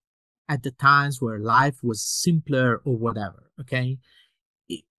at the times where life was simpler or whatever. Okay,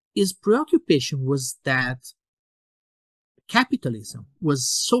 his preoccupation was that capitalism was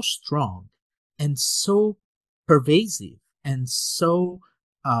so strong and so pervasive and so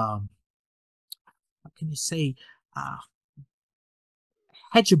how can you say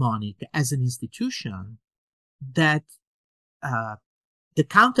hegemonic as an institution, that the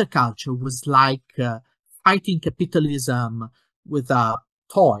counterculture was like fighting capitalism with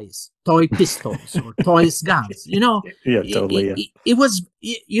toy pistols or toys guns. Yeah, totally. Yeah. It was,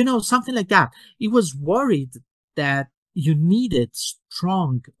 something like that. He was worried that you needed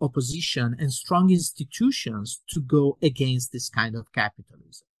strong opposition and strong institutions to go against this kind of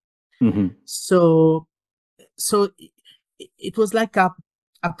capitalism. Mm-hmm. So it was like a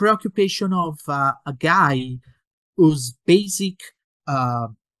preoccupation of a guy whose basic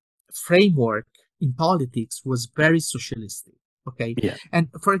framework in politics was very socialistic. Okay, Yeah. and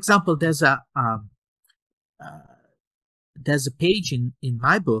for example, there's a page in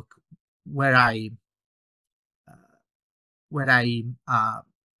my book where I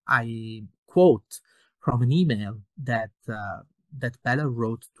quote from an email that Bellah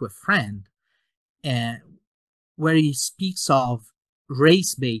wrote to a friend, and where he speaks of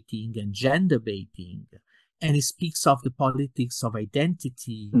race baiting and gender baiting, and he speaks of the politics of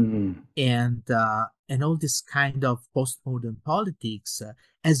identity and all this kind of postmodern politics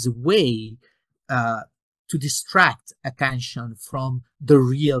as a way to distract attention from the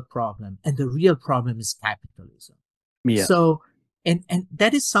real problem, and the real problem is capitalism. Yeah. So, and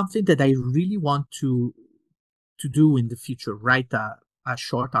that is something that I really want to do in the future. Write a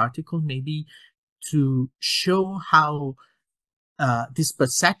short article, maybe, to show how this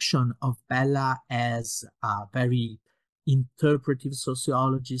perception of Bellah as a very interpretive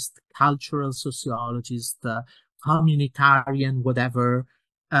sociologist, cultural sociologist, communitarian, whatever,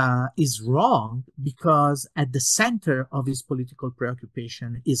 is wrong, because at the center of his political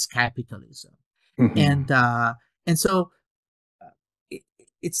preoccupation is capitalism. Mm-hmm. And so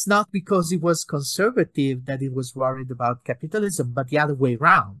it's not because he was conservative that he was worried about capitalism, but the other way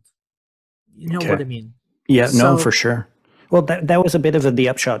around. You know what I mean? Yeah, So, no, for sure. Well, that was a bit of the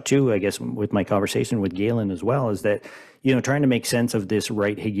upshot too, I guess, with my conversation with Galen as well, is that, trying to make sense of this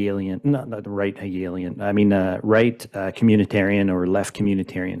right Hegelian, not the right Hegelian, I mean, right communitarian or left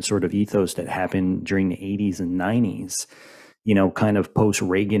communitarian sort of ethos that happened during the 80s and 90s, kind of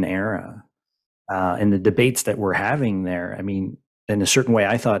post-Reagan era, and the debates that we're having there. I mean, in a certain way,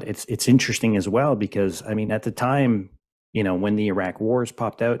 I thought it's interesting as well, because, I mean, at the time, when the Iraq wars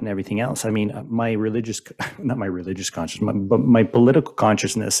popped out and everything else, I mean, my religious, not my religious consciousness, but my political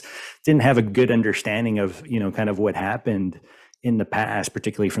consciousness didn't have a good understanding of, kind of what happened in the past,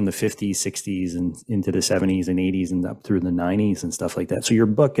 particularly from the 50s, 60s, and into the 70s and 80s and up through the 90s and stuff like that. So your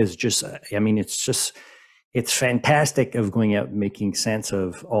book is just, I mean, it's fantastic of going out and making sense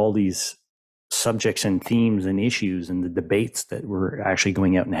of all these subjects and themes and issues and the debates that we're actually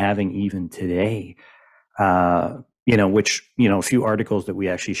going out and having even today. Which, a few articles that we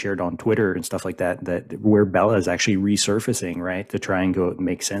actually shared on Twitter and stuff like that, where Bellah is actually resurfacing, right, to try and go out and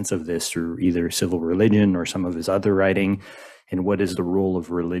make sense of this through either civil religion or some of his other writing, and what is the role of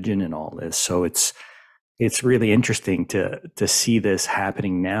religion in all this. So it's really interesting to see this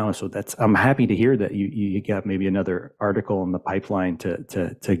happening now. So I'm happy to hear that you got maybe another article in the pipeline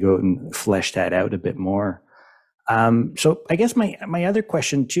to go and flesh that out a bit more. So I guess my other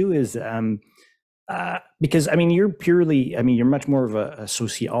question too is, because I mean, you're much more of a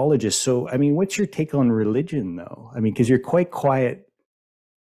sociologist. So I mean, what's your take on religion, though? I mean, because you're quite quiet.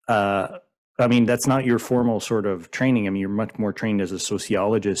 I mean, that's not your formal sort of training. I mean, you're much more trained as a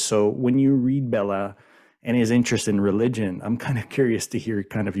sociologist. So when you read Bellah and his interest in religion, I'm kind of curious to hear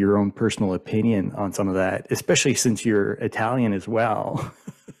kind of your own personal opinion on some of that, especially since you're Italian as well.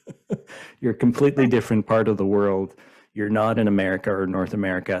 You're a completely different part of the world. You're not in America or North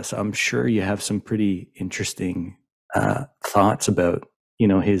America. So I'm sure you have some pretty interesting thoughts about,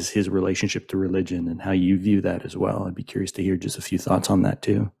 his relationship to religion and how you view that as well. I'd be curious to hear just a few thoughts on that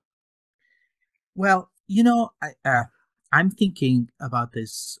too. Well, I'm thinking about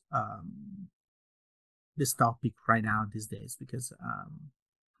this topic right now these days because,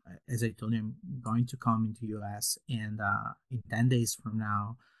 as I told you, I'm going to come into US, and in 10 days from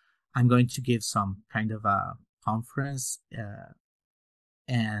now, I'm going to give some kind of a conference,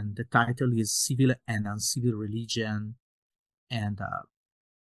 and the title is Civil and Uncivil Religion. And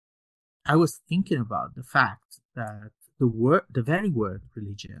I was thinking about the fact that the very word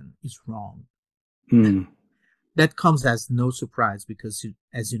religion is wrong. Mm. That comes as no surprise because,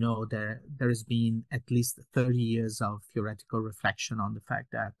 as you know, there has been at least 30 years of theoretical reflection on the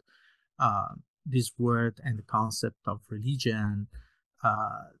fact that this word and the concept of religion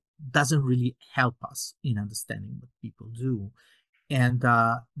doesn't really help us in understanding what people do. And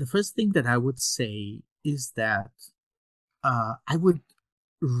the first thing that I would say is that I would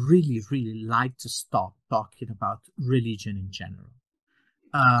really, really like to stop talking about religion in general.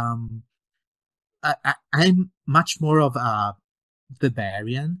 I'm much more of a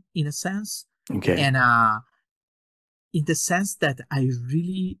barbarian in a sense, Okay. and in the sense that I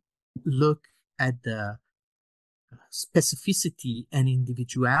really look at the specificity and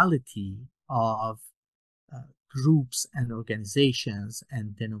individuality of groups and organizations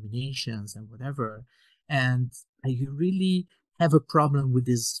and denominations and whatever, and I really have a problem with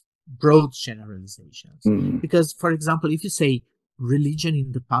these broad generalizations. Mm. Because, for example, if you say religion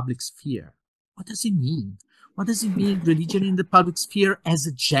in the public sphere, what does it mean? What does it mean, religion in the public sphere as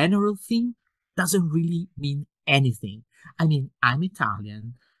a general thing? Doesn't really mean anything. I mean, I'm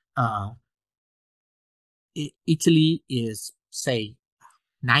Italian. Italy is, say,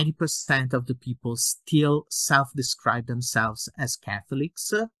 90% of the people still self-describe themselves as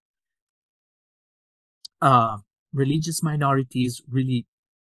Catholics. Religious minorities really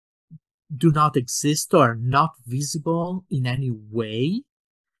do not exist or are not visible in any way.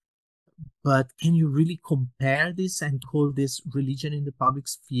 But can you really compare this and call this religion in the public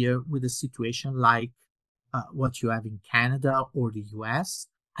sphere with a situation like what you have in Canada or the US?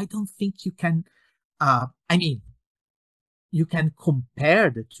 I don't think you can. I mean, you can compare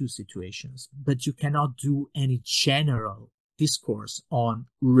the two situations, but you cannot do any general discourse on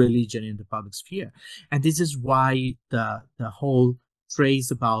religion in the public sphere. And this is why the whole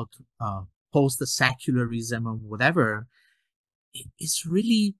phrase about post-secularism or whatever is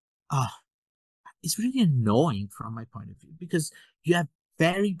really it's really annoying from my point of view, because you have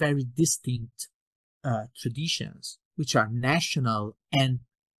very, very distinct traditions, which are national and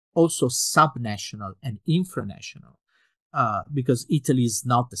also subnational and infranational, because Italy is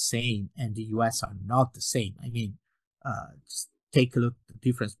not the same and the US are not the same. I mean, just take a look at the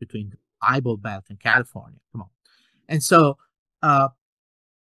difference between the Bible Belt and California. Come on. And so the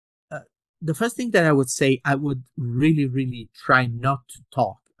first thing that I would say, I would really, really try not to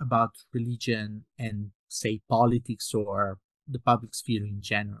talk about religion and, say, politics or the public sphere in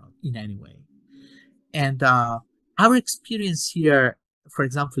general in any way. And our experience here, for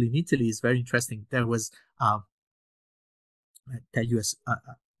example, in Italy is very interesting. There was, I'll tell you a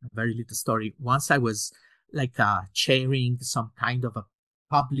very little story. Once I was like chairing some kind of a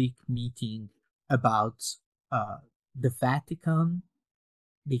public meeting about the Vatican,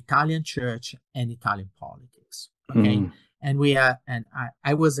 the Italian church, and Italian politics. Okay. Mm. And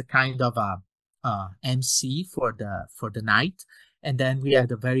I was a kind of a MC for the night. And then we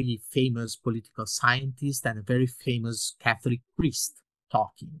had a very famous political scientist and a very famous Catholic priest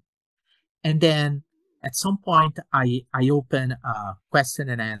talking. And then at some point, I open a question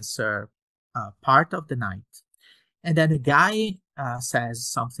and answer part of the night. And then a guy says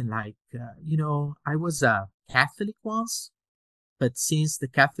something like, I was a Catholic once, but since the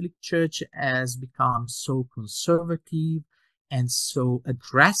Catholic Church has become so conservative and so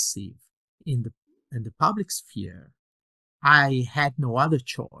aggressive in the public sphere, I had no other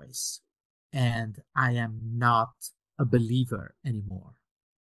choice, and I am not a believer anymore.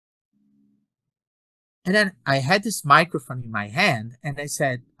 And then I had this microphone in my hand, and I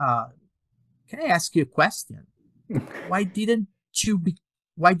said, "Can I ask you a question? Why didn't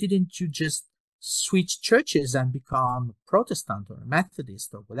you just switch churches and become Protestant or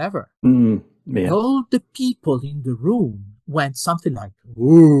Methodist or whatever?" Yeah. All the people in the room went something like,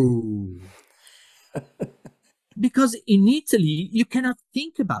 "Ooh." Because in Italy, you cannot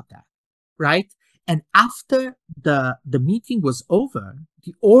think about that, right? And after the meeting was over,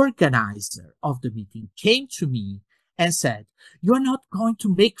 the organizer of the meeting came to me and said, "You're not going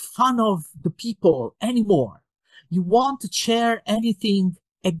to make fun of the people anymore. You won't share anything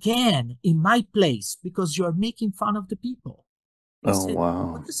again in my place because you're making fun of the people." I Oh, said,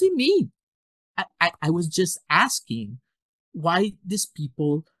 wow. "What does it mean?" I was just asking why these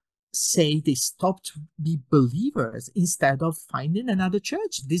people say they stopped to be believers instead of finding another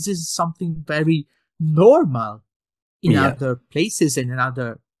church. This is something very normal in Yeah. other places and in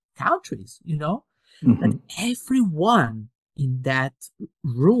other countries, But Mm-hmm. everyone in that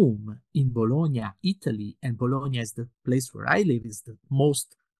room in Bologna, Italy, and Bologna is the place where I live, is the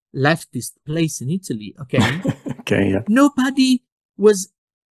most leftist place in Italy, okay? Okay. Yeah. Nobody was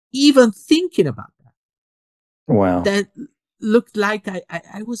even thinking about that. Wow. That looked like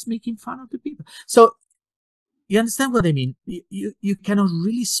I was making fun of the people. So you understand what I mean? You cannot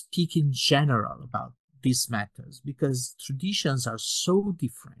really speak in general about these matters because traditions are so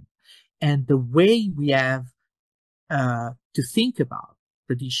different. And the way we have to think about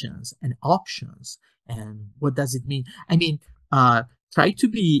traditions and options and what does it mean? I mean, try to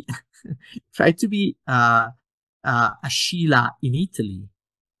be try to be a Sheila in Italy.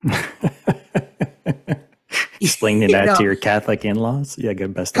 Explaining that to your Catholic in-laws? Yeah,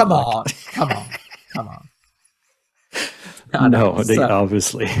 good. Best of luck. Come on. No, So,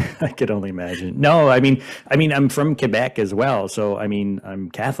 obviously, I could only imagine. No, I mean, I'm from Quebec as well, so I mean, I'm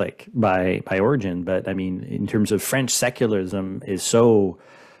Catholic by origin, but I mean, in terms of French secularism, is so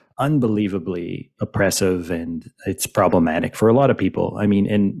unbelievably oppressive, and it's problematic for a lot of people. I mean,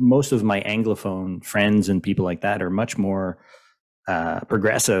 and most of my Anglophone friends and people like that are much more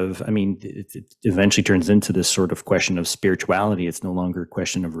progressive. I mean, it eventually turns into this sort of question of spirituality. It's no longer a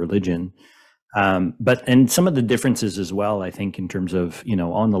question of religion. But and some of the differences as well, I think, in terms of,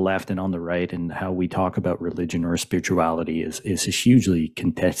 on the left and on the right, and how we talk about religion or spirituality is a hugely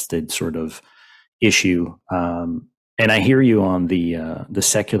contested sort of issue. And I hear you on the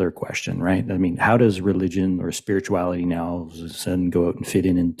secular question, right? I mean, how does religion or spirituality now all of a sudden go out and fit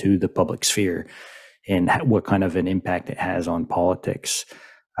into the public sphere, and what kind of an impact it has on politics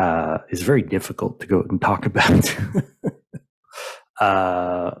is very difficult to go out and talk about.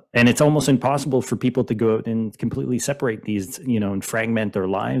 And it's almost impossible for people to go out and completely separate these, and fragment their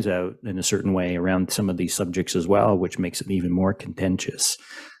lives out in a certain way around some of these subjects as well, which makes it even more contentious.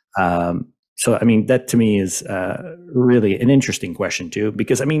 So, I mean, that to me is really an interesting question too,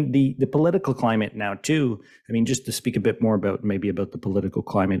 because I mean, the political climate now too, I mean, just to speak a bit more about the political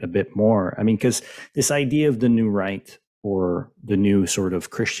climate a bit more, I mean, because this idea of the new right, or the new sort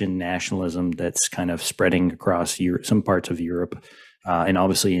of Christian nationalism that's kind of spreading across some parts of Europe, and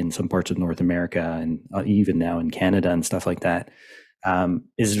obviously in some parts of North America, and even now in Canada and stuff like that,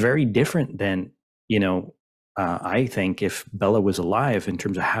 is very different than, I think if Bellah was alive, in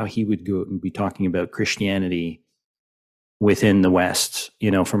terms of how he would go and be talking about Christianity within the West,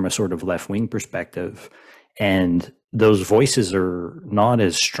 from a sort of left-wing perspective. And those voices are not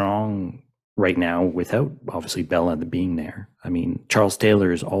as strong right now without obviously Bellah being there. I mean, Charles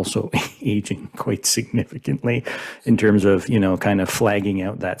Taylor is also aging quite significantly in terms of, kind of flagging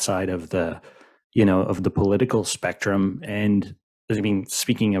out that side of the, of the political spectrum. And I mean,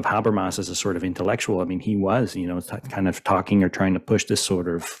 speaking of Habermas as a sort of intellectual, I mean, he was, kind of talking or trying to push this sort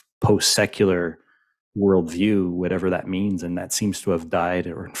of post-secular worldview, whatever that means. And that seems to have died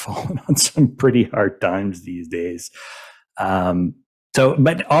or fallen on some pretty hard times these days. So,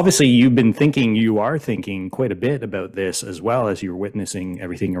 but obviously you are thinking quite a bit about this as well as you're witnessing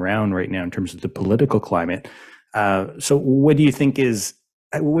everything around right now in terms of the political climate. So what do you think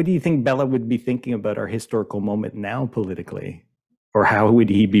Bellah would be thinking about our historical moment now politically? Or how would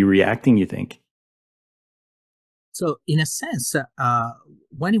he be reacting, you think? So, in a sense,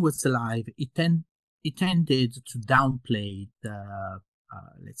 when he was alive, it tended to downplay the,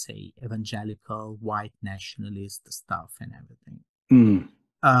 let's say, evangelical white nationalist stuff and everything. Mm,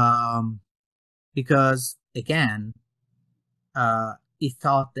 Um, because, again, he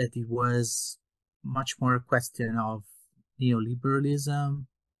thought that it was much more a question of neoliberalism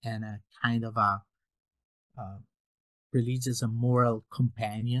and a kind of a religious and moral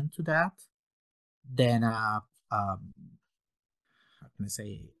companion to that than how can I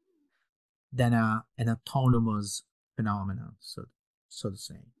say, than an autonomous phenomenon, so to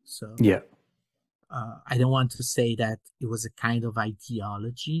say. So yeah. I don't want to say that it was a kind of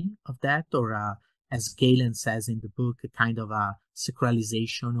ideology of that, or as Galen says in the book, a kind of a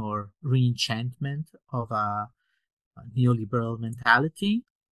sacralization or reenchantment of a neoliberal mentality.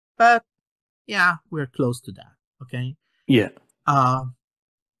 But yeah, we're close to that. Okay. Yeah. Uh,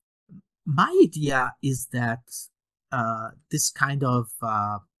 my idea is that this kind of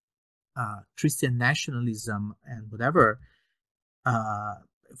Christian nationalism and whatever, uh,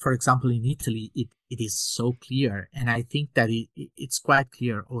 for example, in Italy, it is so clear, and I think that it's quite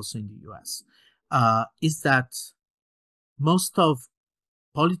clear also in the US, is that most of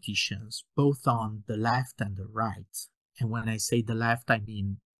politicians, both on the left and the right, and when I say the left, I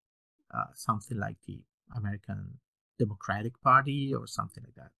mean something like the American Democratic Party or something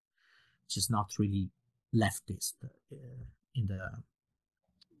like that, which is not really leftist in the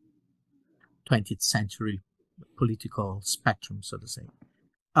 20th century political spectrum, so to say.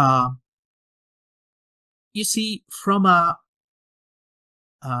 Uh, you see, from a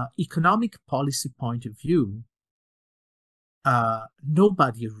economic policy point of view,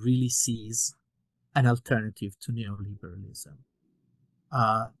 nobody really sees an alternative to neoliberalism.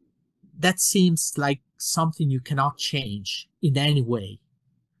 Uh, that seems like something you cannot change in any way.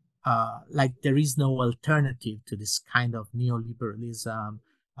 Like there is no alternative to this kind of neoliberalism,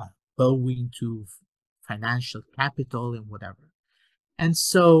 bowing to financial capital and whatever. And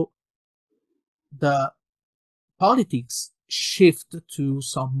so the politics shift to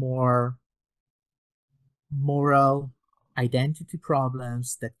some more moral identity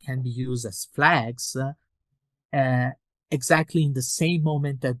problems that can be used as flags, exactly in the same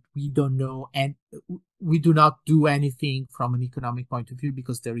moment that we don't know and we do not do anything from an economic point of view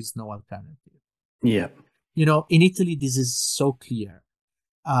because there is no alternative. Yeah. You know, in Italy, this is so clear.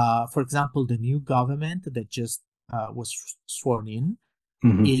 For example, the new government that just was sworn in,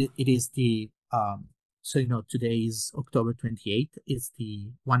 Hmm. it is the so you know today is October 28th. It's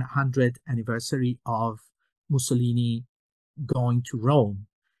the 100th anniversary of Mussolini going to Rome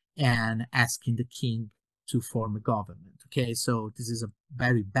and asking the king to form a government. Okay, so this is a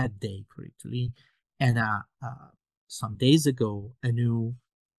very bad day for Italy. And some days ago, a new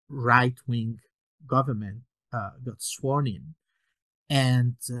right-wing government got sworn in,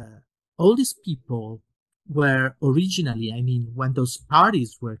 and all these people were originally, I mean, when those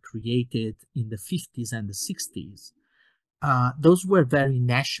parties were created in the 50s and the 60s, those were very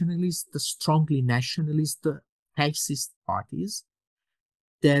nationalist, strongly nationalist, fascist parties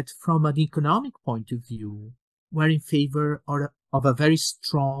that, from an economic point of view, were in favor of a very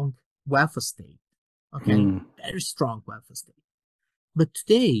strong welfare state. Okay, Mm. very strong welfare state. But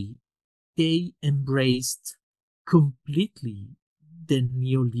today, they embraced completely the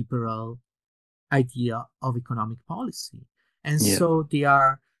neoliberal idea of economic policy. And Yeah. so they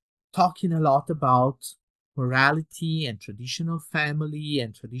are talking a lot about morality and traditional family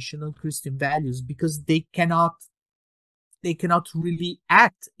and traditional Christian values because they cannot really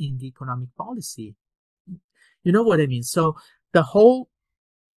act in the economic policy. You know what I mean? So the whole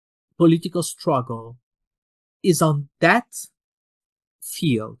political struggle is on that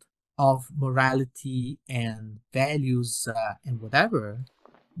field of morality and values and whatever,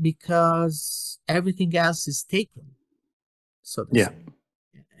 because everything else is taken, so to Yeah. say.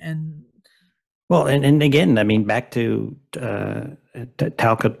 And Well, and again, I mean, back to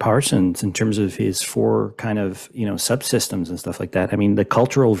Talcott Parsons in terms of his four kind of subsystems and stuff like that. I mean, the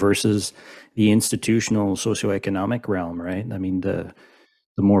cultural versus the institutional socioeconomic realm, right? I mean, the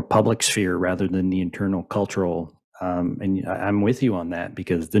more public sphere rather than the internal cultural. And I'm with you on that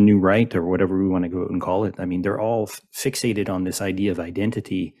because the new right or whatever we want to go out and call it, I mean, they're all fixated on this idea of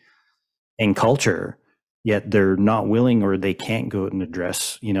identity and culture. yet they're not willing, or they can't go out and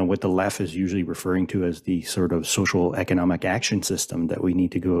address, what the left is usually referring to as the sort of social economic action system that we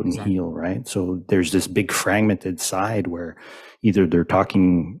need to go out and Exactly. heal, right? So there's this big fragmented side where either they're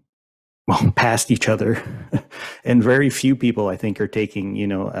talking, well, past each other, and very few people, I think, are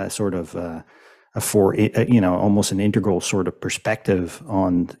taking, a sort of almost an integral sort of perspective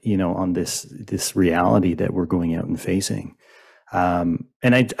on, on this reality that we're going out and facing. And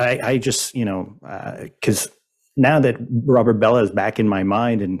I just, because now that Robert Bellah is back in my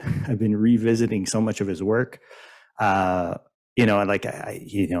mind, and I've been revisiting so much of his work, like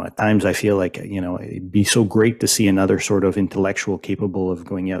at times I feel like, it'd be so great to see another sort of intellectual capable of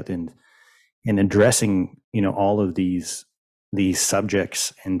going out and addressing, all of these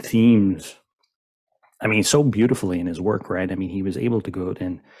subjects and themes. I mean, so beautifully in his work, right? I mean, he was able to go out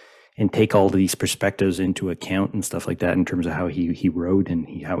and take all these perspectives into account and stuff like that, in terms of how he wrote and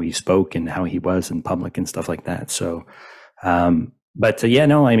how he spoke and how he was in public and stuff like that. So, yeah,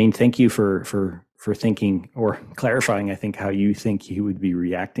 no, I mean, thank you for thinking or clarifying, I think, how you think he would be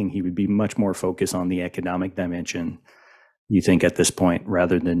reacting. He would be much more focused on the economic dimension, you think, at this point,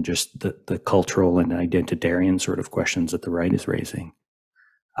 rather than just the cultural and identitarian sort of questions that the right is raising.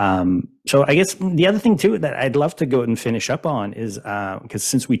 So I guess the other thing too that I'd love to go and finish up on is, because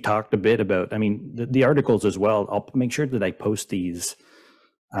since we talked a bit about, I mean, the articles as well, I'll make sure that I post these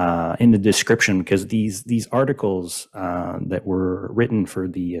in the description, because these articles that were written for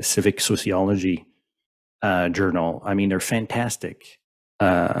the Civic Sociology journal, I mean, they're fantastic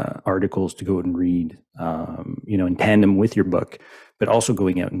articles to go and read, in tandem with your book, but also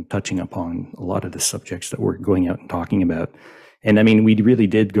going out and touching upon a lot of the subjects that we're going out and talking about. And I mean, we really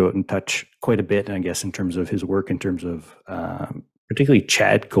did go out and touch quite a bit, I guess, in terms of his work, in terms of particularly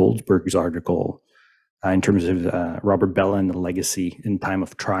Chad Goldsberg's article, in terms of Robert Bellah and the legacy in time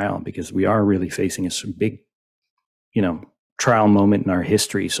of trial, because we are really facing a big, trial moment in our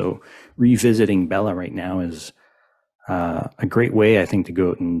history. So revisiting Bellah right now is a great way, I think, to go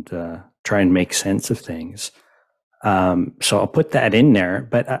out and try and make sense of things. So I'll put that in there,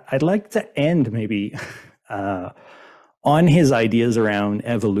 but I'd like to end maybe on his ideas around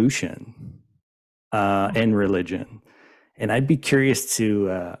evolution and religion. And I'd be curious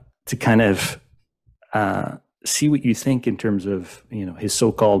to kind of see what you think in terms of, his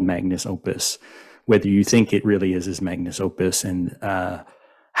so-called magnus opus, whether you think it really is his magnus opus, and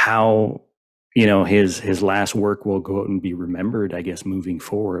how, his last work will go out and be remembered, I guess, moving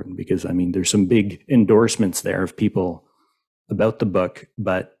forward. Because, I mean, there's some big endorsements there of people about the book.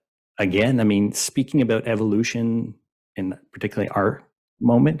 But again, I mean, speaking about evolution, and particularly our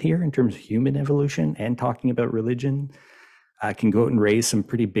moment here in terms of human evolution, and talking about religion, can go out and raise some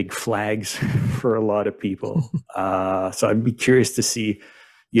pretty big flags for a lot of people. So I'd be curious to see,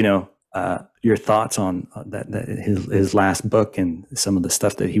 your thoughts on that his last book and some of the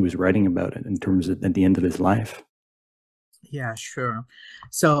stuff that he was writing about it in terms of at the end of his life. Yeah, sure.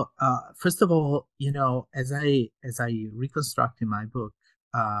 So first of all, as I reconstruct in my book,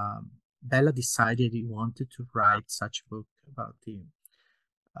 Bellah decided he wanted to write such a book about the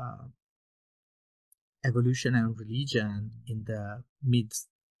evolution and religion in the mid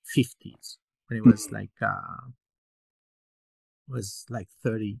 50s, when it was like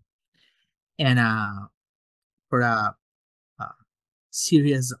 30, and for a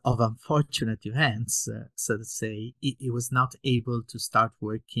series of unfortunate events, so to say, he was not able to start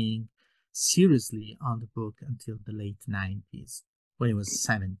working seriously on the book until the late 90s, when he was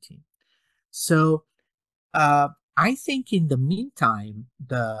 17. So I think in the meantime,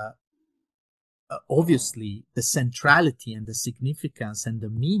 obviously the centrality and the significance and the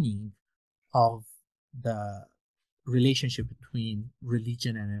meaning of the relationship between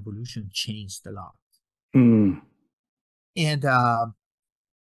religion and evolution changed a lot. Mm. And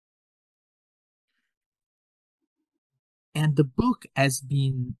the book has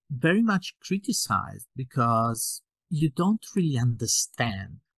been very much criticized because you don't really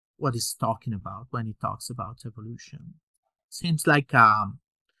understand what he's talking about when he talks about evolution. Seems like how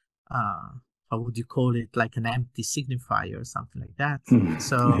would you call it, like an empty signifier or something like that.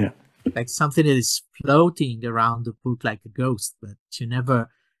 So Yeah. like something that is floating around the book like a ghost, but you never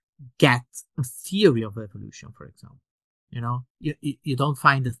get a theory of evolution, for example. You don't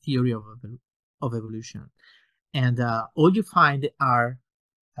find a theory of evolution. And all you find are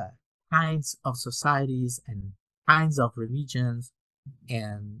kinds of societies and kinds of religions.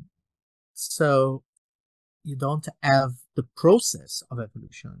 And so you don't have the process of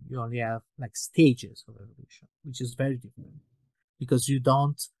evolution. You only have like stages of evolution, which is very different, because you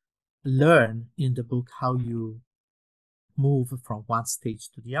don't learn in the book how you move from one stage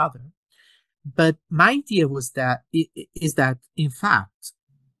to the other. But my idea was that is that in fact,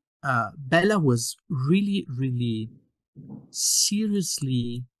 Bellah was really, really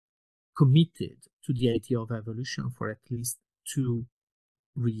seriously committed to the idea of evolution for at least two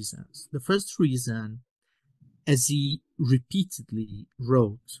reasons. The first reason, as he repeatedly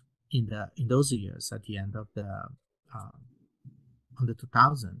wrote in those years at the end of the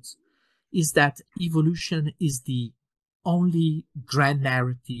 2000s, is that evolution is the only grand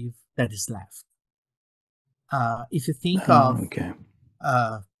narrative that is left. If you think of Okay.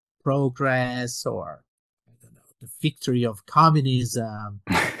 progress, or I don't know, the victory of communism,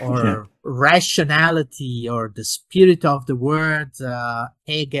 or Yeah. rationality, or the spirit of the word,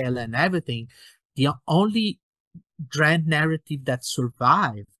 Hegel and everything, the only grand narrative that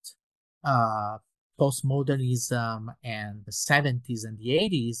survived uh, postmodernism and the 70s and the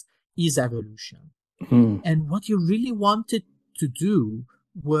 80s is evolution. Mm. And what you really wanted to do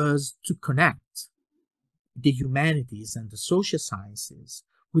was to connect the humanities and the social sciences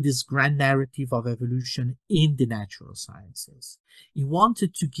with this grand narrative of evolution in the natural sciences. He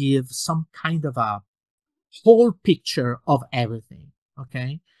wanted to give some kind of a whole picture of everything.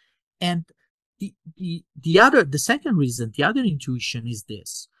 Okay. And the second reason, the other intuition is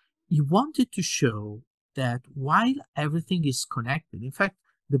this. He wanted to show that while everything is connected, in fact,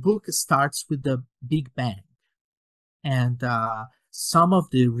 the book starts with the Big Bang. And some of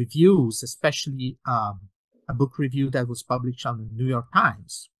the reviews, especially a book review that was published on the New York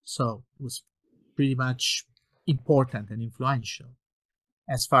Times, so it was pretty much important and influential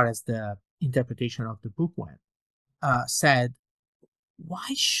as far as the interpretation of the book went, said, why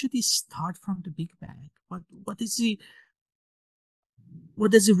should he start from the Big Bang? What does he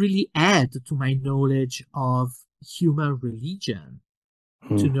really add to my knowledge of human religion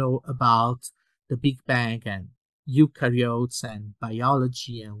to Mm. know about the Big Bang and eukaryotes and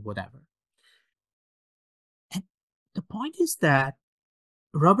biology and whatever? And the point is that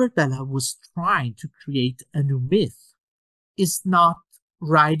Robert Bellah was trying to create a new myth. Is not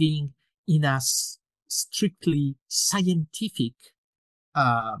writing in a strictly scientific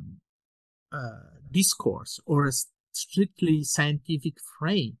um, discourse or a strictly scientific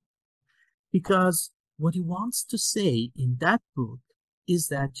frame, because what he wants to say in that book is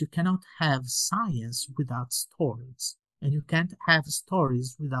that you cannot have science without stories, and you can't have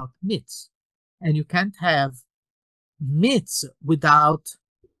stories without myths, and you can't have myths without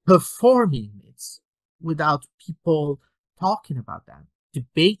performing myths, without people talking about them,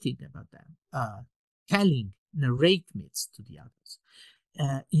 debating about them, narrate myths to the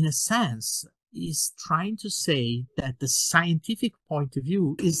others. In a sense, is trying to say that the scientific point of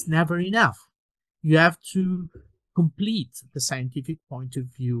view is never enough. You have to complete the scientific point of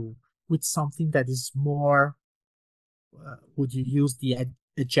view with something that is more, would you use the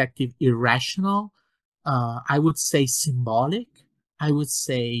adjective irrational? I would say symbolic. I would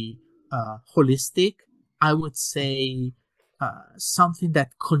say holistic. I would say something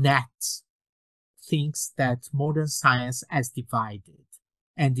that connects things that modern science has divided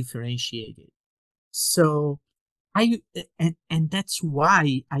and differentiated. So and that's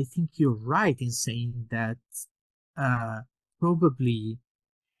why I think you're right in saying that probably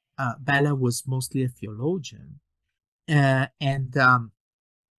Bellah was mostly a theologian. And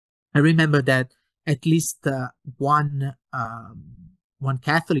I remember that at least one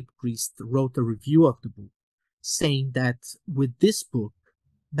Catholic priest wrote a review of the book, saying that with this book,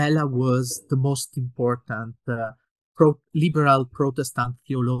 Bellah was the most important liberal Protestant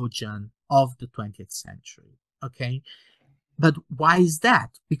theologian of the 20th century. Okay, but why is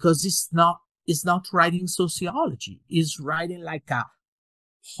that? Because it's not writing sociology. It's writing like a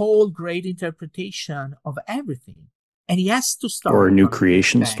whole great interpretation of everything, and he has to Or a start new from the Big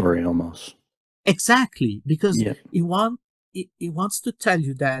creation Bang. story almost. Exactly, because Yeah. he wants to tell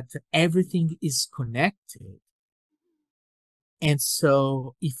you that everything is connected. And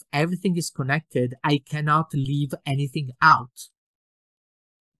so if everything is connected, I cannot leave anything out.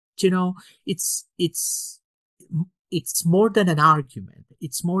 You know, it's more than an argument.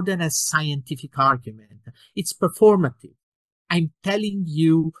 It's more than a scientific argument. It's performative. I'm telling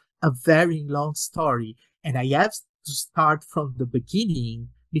you a very long story, and I have to start from the beginning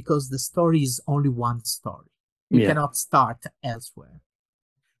because the story is only one story. You Yeah. cannot start elsewhere.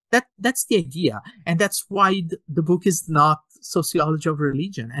 That's the idea, and that's why the book is not sociology of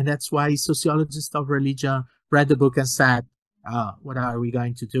religion, and that's why sociologists of religion read the book and said, "Oh, what are we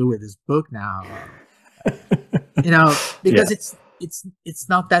going to do with this book now?" Because Yeah. it's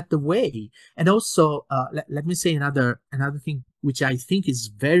not that the way. And also, let me say another thing which I think is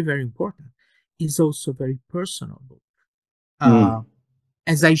very, very important, is also very personal book. Mm.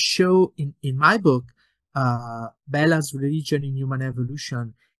 as I show in my book, Bellah's Religion in Human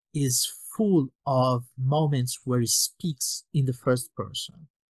Evolution is full of moments where he speaks in the first person.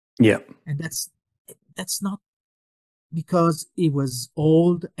 Yeah. And that's not because he was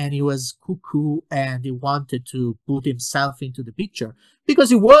old and he was cuckoo and he wanted to put himself into the picture, because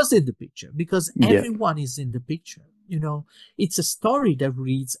he was in the picture, because Yeah. everyone is in the picture. It's a story that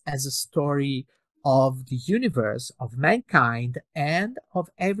reads as a story of the universe, of mankind, and of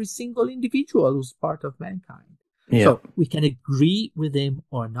every single individual who's part of mankind. Yeah. So we can agree with him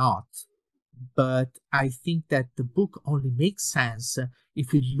or not, but I think that the book only makes sense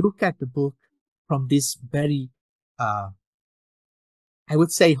if you look at the book from this very, uh, I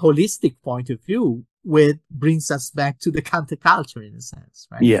would say, holistic point of view, which brings us back to the counterculture in a sense,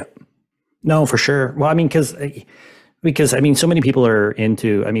 right? Yeah. No, for sure. Well, I mean, because I mean, so many people are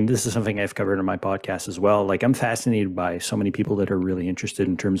into, I mean, this is something I've covered on my podcast as well. Like, I'm fascinated by so many people that are really interested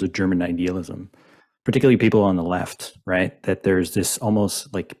in terms of German idealism, particularly people on the left, right? That there's this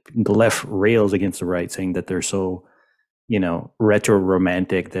almost like the left rails against the right, saying that they're so, retro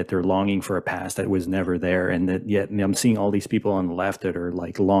romantic, that they're longing for a past that was never there. And that yet I'm seeing all these people on the left that are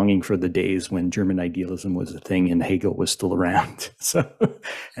like longing for the days when German idealism was a thing and Hegel was still around. So,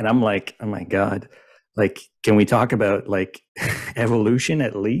 and I'm like, oh my God, like, can we talk about like evolution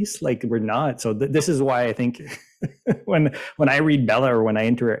at least? Like, we're not. So this is why I think when I read Bellah, or when I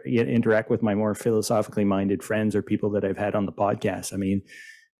interact with my more philosophically minded friends or people that I've had on the podcast, I mean,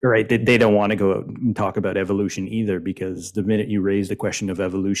 right, they don't want to go out and talk about evolution either, because the minute you raise the question of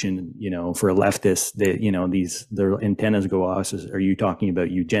evolution, for a leftist, their antennas go off. Are you talking about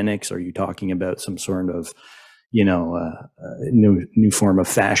eugenics? Are you talking about some sort of new form of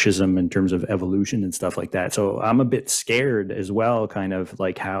fascism in terms of evolution and stuff like that? So I'm a bit scared as well, kind of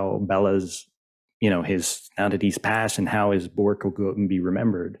like how Bellah's, his, now that he's passed, and how his work will go and be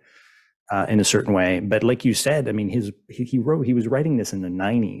remembered in a certain way. But like you said, I mean, he was writing this in the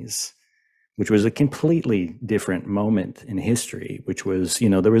 90s, which was a completely different moment in history, which was,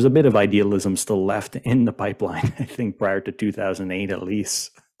 there was a bit of idealism still left in the pipeline, I think, prior to 2008 at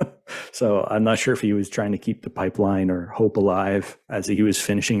least. So I'm not sure if he was trying to keep the pipeline or hope alive as he was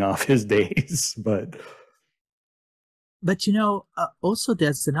finishing off his days, but Also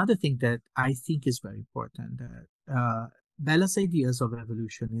there's another thing that I think is very important. Bellah's ideas of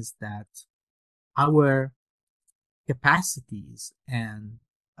evolution is that our capacities and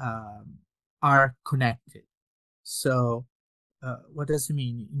are connected. So what does it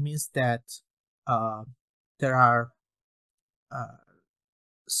mean? It means that uh, there are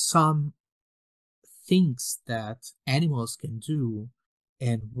some things that animals can do,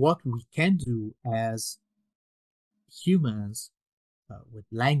 and what we can do as humans with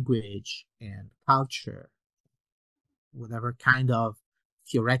language and culture, whatever kind of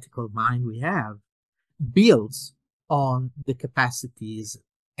theoretical mind we have, builds on the capacities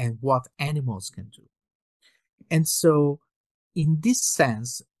and what animals can do. And so, in this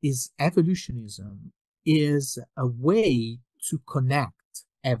sense, is evolutionism is a way to connect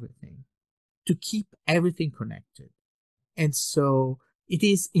everything, to keep everything connected. And so it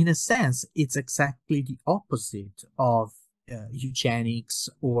is, in a sense, it's exactly the opposite of eugenics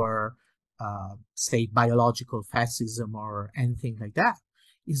or, say, biological fascism or anything like that.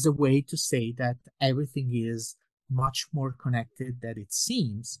 It's a way to say that everything is much more connected than it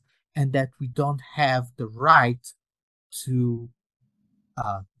seems, and that we don't have the right to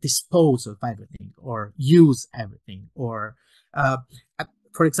dispose of everything or use everything. Or, uh,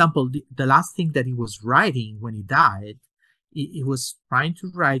 for example, the last thing that he was writing when he died, he was trying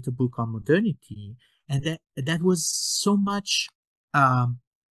to write a book on modernity, and that was so much on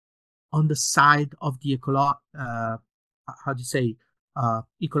the side of the how do you say,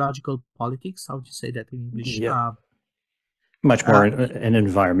 ecological politics? How do you say that in English? yeah, much more an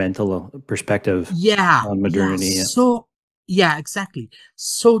environmental perspective Yeah, on yeah. modernity. Yeah. So, yeah, exactly.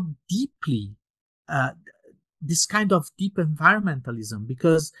 So deeply, uh, this kind of deep environmentalism,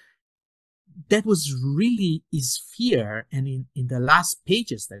 because that was really his fear. And in the last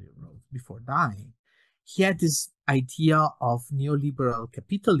pages that he wrote before dying, he had this idea of neoliberal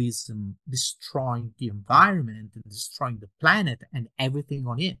capitalism destroying the environment and destroying the planet and everything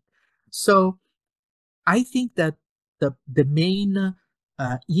on it. So I think that the main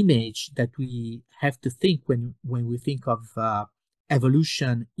image that we have to think when we think of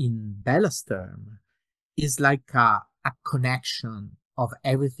evolution in Bellah's term is like a connection of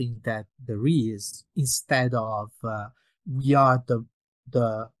everything that there is, instead of we are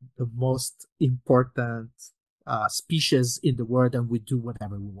the most important species in the world and we do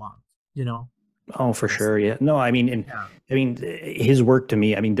whatever we want. You know? Oh, for That's sure. Yeah. No, I mean, and yeah. I mean, his work to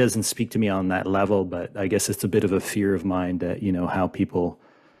me, I mean, doesn't speak to me on that level, but I guess it's a bit of a fear of mine that, how people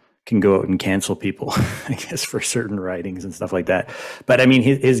can go out and cancel people, I guess, for certain writings and stuff like that. But I mean,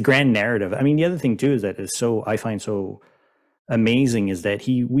 his grand narrative, I mean, the other thing too is that is so, I find so amazing is that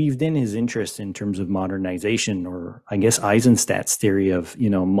he weaved in his interest in terms of modernization, or I guess Eisenstadt's theory of,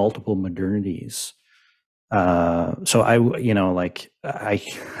 multiple modernities. So I would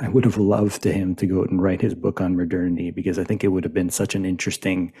have loved to him to go out and write his book on modernity, because I think it would have been such an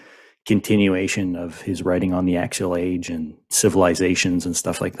interesting continuation of his writing on the axial age and civilizations and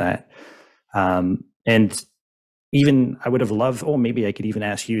stuff like that. And even I would have loved, oh, maybe I could even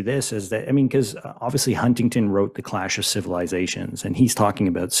ask you this, is that, I mean, because obviously Huntington wrote The Clash of Civilizations, and he's talking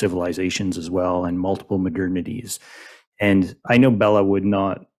about civilizations as well and multiple modernities. And I know Bellah would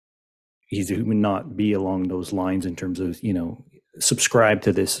not, he would not be along those lines in terms of, subscribe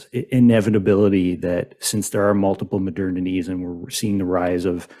to this inevitability that since there are multiple modernities and we're seeing the rise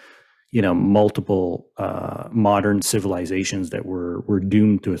of, multiple modern civilizations, that we're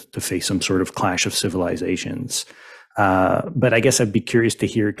doomed to face some sort of clash of civilizations. But I guess I'd be curious to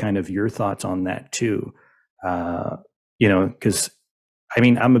hear kind of your thoughts on that too. Because I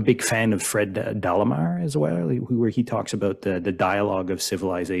mean, I'm a big fan of Fred Dalamar as well, where he talks about the dialogue of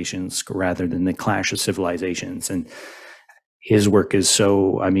civilizations rather than the clash of civilizations. And his work is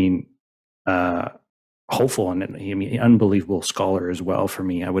so, I mean, uh, hopeful, and I mean, unbelievable scholar as well for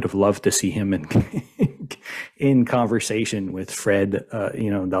me. I would have loved to see him in conversation with Fred,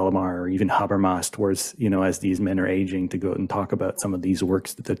 Dalamar, or even Habermas towards, as these men are aging, to go and talk about some of these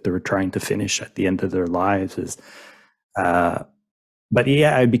works that they're trying to finish at the end of their lives. Uh, but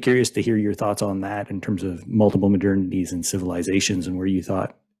yeah, I'd be curious to hear your thoughts on that in terms of multiple modernities and civilizations, and where you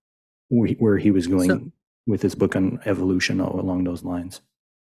thought where he was So going with his book on evolution along those lines.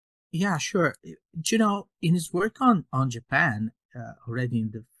 yeah, sure. In his work on Japan, already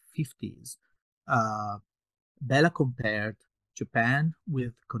in the 50s, uh, Bella compared Japan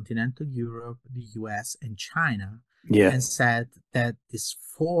with continental Europe, the US, and China, Yeah. and said that these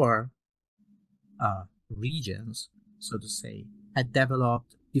four regions, so to say, had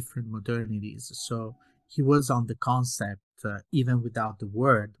developed different modernities. So he was on the concept, even without the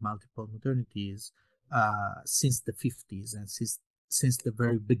word multiple modernities, since the 50s, and since the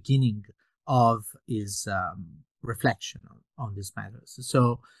very beginning of his reflection on these matters.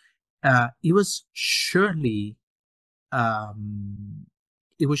 So it was surely um,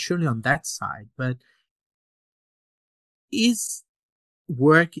 on that side, but his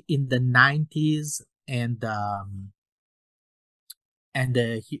work in the 90s and the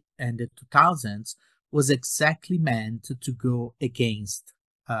 2000s was exactly meant to go against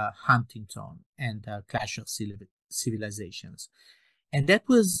Huntington and Clash of Civilizations. And that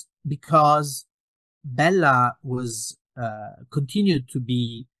was because Bella was continued to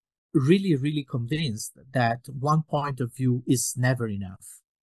be really, really convinced that one point of view is never enough.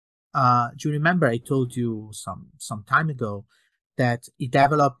 Do you remember I told you some time ago that he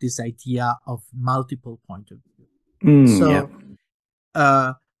developed this idea of multiple point of view? Yeah. So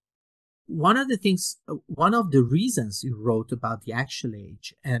uh, one of the reasons he wrote about the actual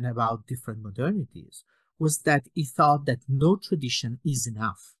age and about different modernities was that he thought that no tradition is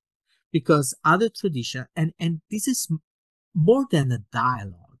enough, because other tradition, and this is more than a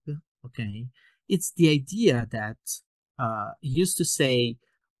dialogue, okay? It's the idea that he used to say,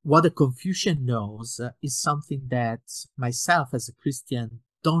 what a Confucian knows is something that myself as a Christian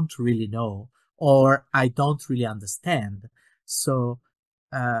don't really know, or I don't really understand. So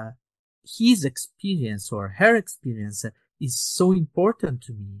uh, his experience or her experience is so important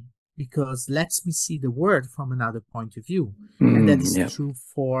to me because lets me see the world from another point of view. And that is Yeah. true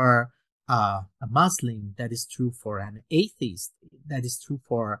for a Muslim, that is true for an atheist, that is true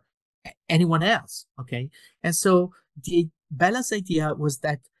for anyone else. Okay. And so the Bella's idea was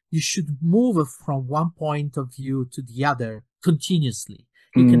that you should move from one point of view to the other continuously.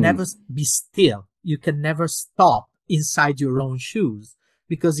 You can never be still. You can never stop inside your own shoes.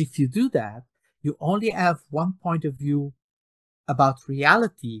 Because if you do that, you only have one point of view about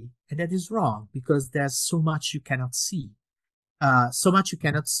reality, and that is wrong because there's so much you cannot see. So much you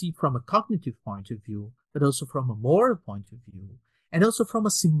cannot see from a cognitive point of view, but also from a moral point of view, and also from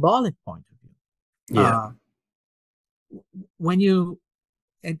a symbolic point of view. Yeah. Uh, when you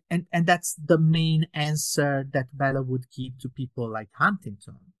and that's the main answer that Bella would give to people like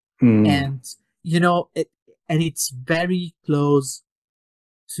Huntington, and and it's very close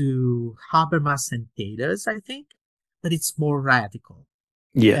to Habermas and Taylor's, I think, but it's more radical.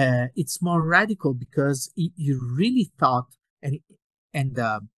 Yeah. It's more radical because you really thought, and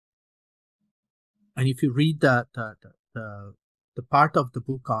And if you read the part of the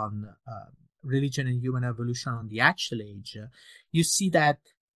book on religion and human evolution on the actual age, you see that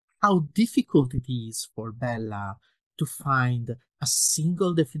how difficult it is for Bellah to find a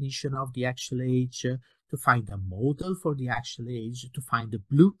single definition of the actual age, to find a model for the actual age, to find a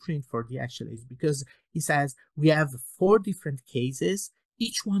blueprint for the actual age, because he says we have 4 different cases,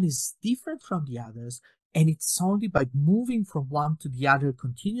 each one is different from the others, and it's only by moving from one to the other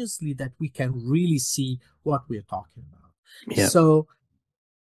continuously that we can really see what we're talking about. Yeah. So,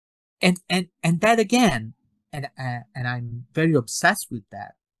 and that again, and I'm very obsessed with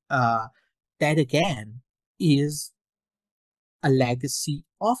that. That again is a legacy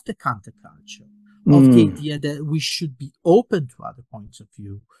of the counterculture, of the idea that we should be open to other points of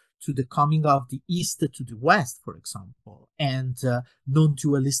view, to the coming of the East to the West, for example, and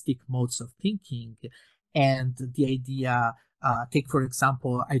non-dualistic modes of thinking, and the idea, take for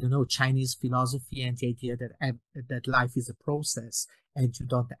example, I don't know, Chinese philosophy and the idea that life is a process and you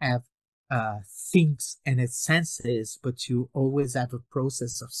don't have things and its senses, but you always have a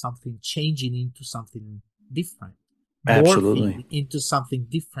process of something changing into something different, Absolutely. morphing into something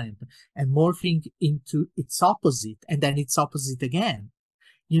different, and morphing into its opposite, and then its opposite again.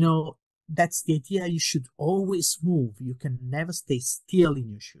 That's the idea. You should always move. You can never stay still in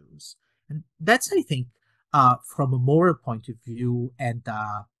your shoes. And that's, I think, from a moral point of view, and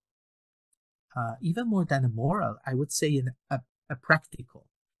even more than a moral, I would say a practical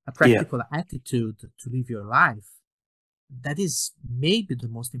attitude to live your life. That is maybe the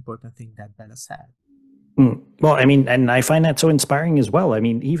most important thing that Bellah said. Well, I mean, and I find that so inspiring as well. I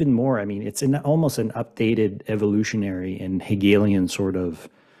mean, even more, I mean, it's almost an updated evolutionary and Hegelian sort of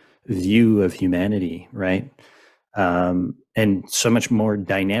view of humanity, right? And so much more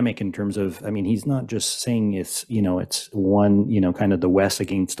dynamic in terms of, I mean, he's not just saying it's one, kind of the West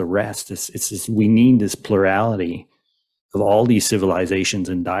against the rest. It's this, we need this plurality of all these civilizations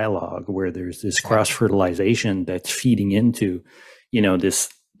in dialogue where there's this cross-fertilization that's feeding into, this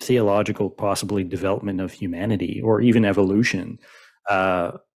theological possibly development of humanity or even evolution.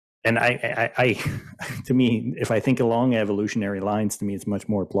 And I to me, if I think along evolutionary lines, to me, it's much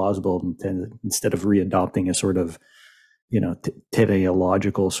more plausible instead of readopting a sort of,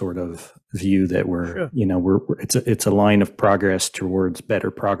 teleological sort of view that it's a line of progress towards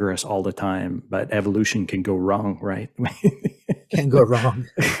better progress all the time, but evolution can go wrong, right? Can go wrong.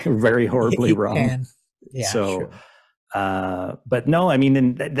 Very horribly wrong. Can. Yeah, so, sure. But no, I mean,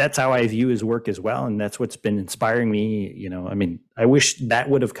 and that's how I view his work as well. And that's what's been inspiring me. I mean, I wish that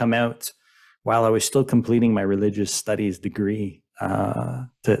would have come out while I was still completing my religious studies degree, to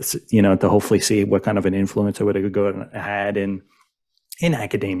hopefully see what kind of an influence I would have had in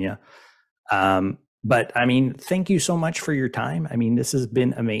academia. But I mean, thank you so much for your time. I mean, this has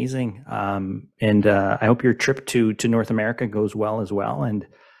been amazing. And I hope your trip to North America goes well as well. And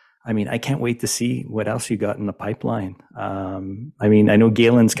I mean, I can't wait to see what else you got in the pipeline. I mean, I know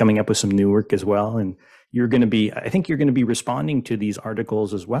Galen's coming up with some new work as well, and I think you're going to be responding to these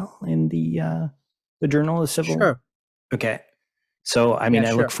articles as well in the Journal of Civil. Sure. Okay. So, I mean,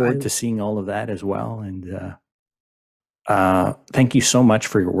 I look forward to seeing all of that as well. And thank you so much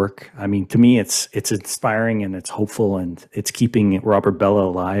for your work. I mean, to me, it's inspiring and it's hopeful and it's keeping Robert Bellah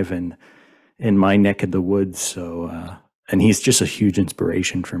alive and in my neck of the woods. So, and he's just a huge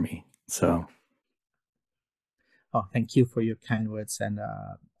inspiration for me. So, thank you for your kind words, and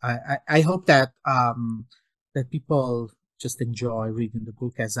I hope that that people just enjoy reading the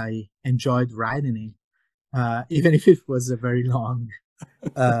book as I enjoyed writing it, even if it was a very long,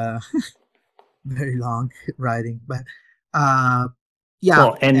 very long writing. But yeah,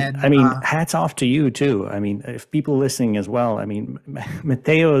 well, and I mean, hats off to you too. I mean, if people listening as well, I mean,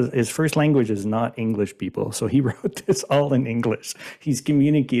 Matteo, his first language is not English, people. So he wrote this all in English. He's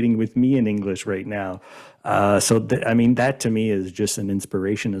communicating with me in English right now. I mean, that to me is just an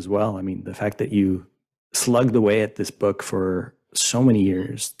inspiration as well. I mean, the fact that you slugged away at this book for so many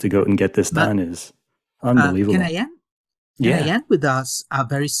years to go and get this done is unbelievable. Can I end with a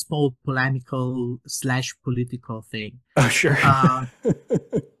very small polemical / political thing? Oh, sure.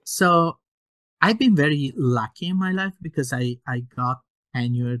 So I've been very lucky in my life because I got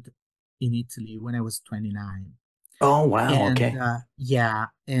tenured in Italy when I was 29. Oh, wow. And, okay.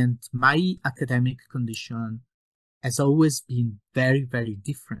 And my academic condition has always been very, very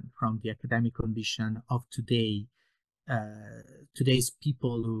different from the academic condition of today. Today's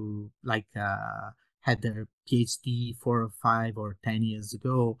people who had their PhD 4 or 5 or 10 years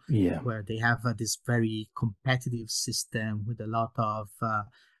ago, where they have this very competitive system with a lot of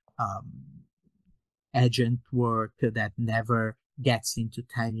agent work that never gets into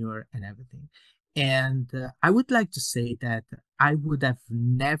tenure and everything. And I would like to say that I would have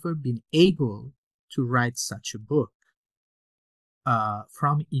never been able to write such a book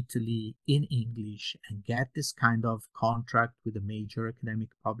from Italy in English and get this kind of contract with a major academic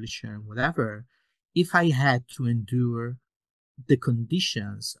publisher and whatever, if I had to endure the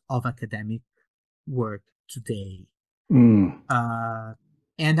conditions of academic work today.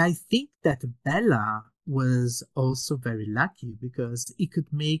 And I think that Bellah was also very lucky because he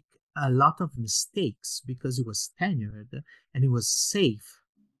could make a lot of mistakes because he was tenured and he was safe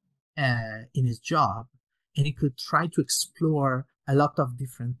in his job, and he could try to explore a lot of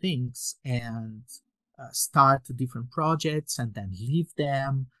different things and start different projects and then leave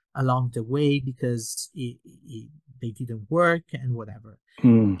them along the way because they didn't work and whatever.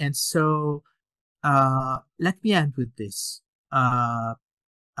 And so let me end with this.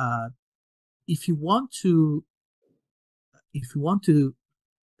 If you want to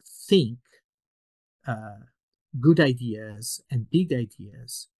think good ideas and big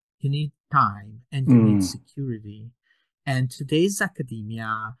ideas, you need time and you need security. And today's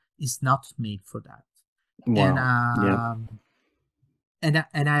academia is not made for that. Wow.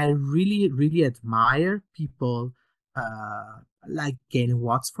 And I really, really admire people like Galen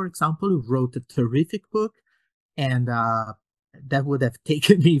Watts, for example, who wrote a terrific book, and that would have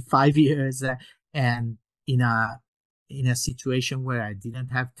taken me 5 years. And in a situation where I didn't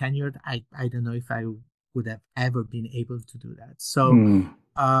have tenure, I don't know if I would have ever been able to do that. So,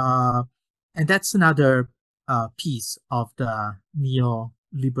 and that's another piece of the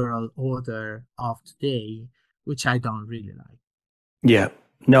neoliberal order of today, which I don't really like. Yeah.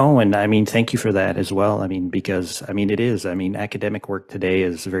 No, and I mean, thank you for that as well. I mean, because I mean, it is. I mean, academic work today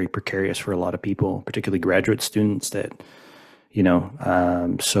is very precarious for a lot of people, particularly graduate students. That, you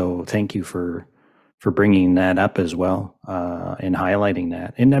know, so thank you for bringing that up as well and highlighting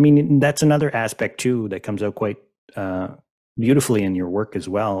that. And I mean, that's another aspect too that comes out quite beautifully in your work as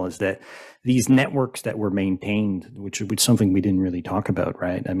well, is that these networks that were maintained, which is something we didn't really talk about,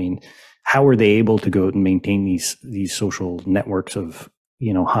 right? I mean, how were they able to go and maintain these social networks of,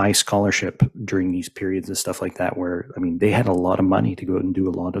 you know, high scholarship during these periods and stuff like that, where, I mean, they had a lot of money to go out and do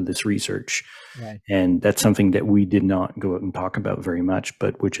a lot of this research. Right. And that's something that we did not go out and talk about very much,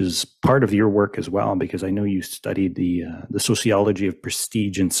 but which is part of your work as well, because I know you studied the sociology of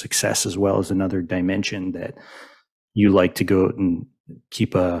prestige and success as well as another dimension that you like to go out and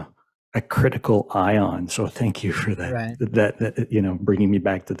keep a critical eye on. So thank you for that. Right. That, you know, bringing me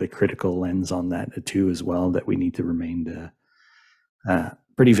back to the critical lens on that too, as well, that we need to remain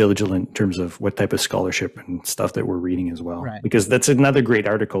pretty vigilant in terms of what type of scholarship and stuff that we're reading as well. Right. Because that's another great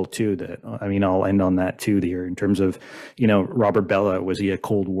article too, that, I mean, I'll end on that too here in terms of, you know, Robert Bellah, was he a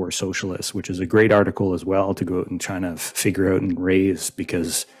Cold War socialist, which is a great article as well to go out and try to figure out and raise,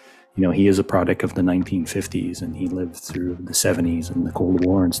 because, you know, he is a product of the 1950s and he lived through the 70s and the Cold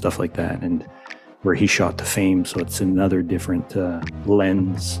War and stuff like that, and where he shot to fame. So it's another different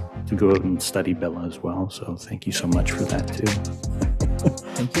lens to go out and study Bellah as well. So thank you so much for that too.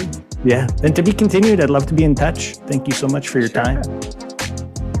 Thank you. Yeah. And to be continued, I'd love to be in touch. Thank you so much for your time.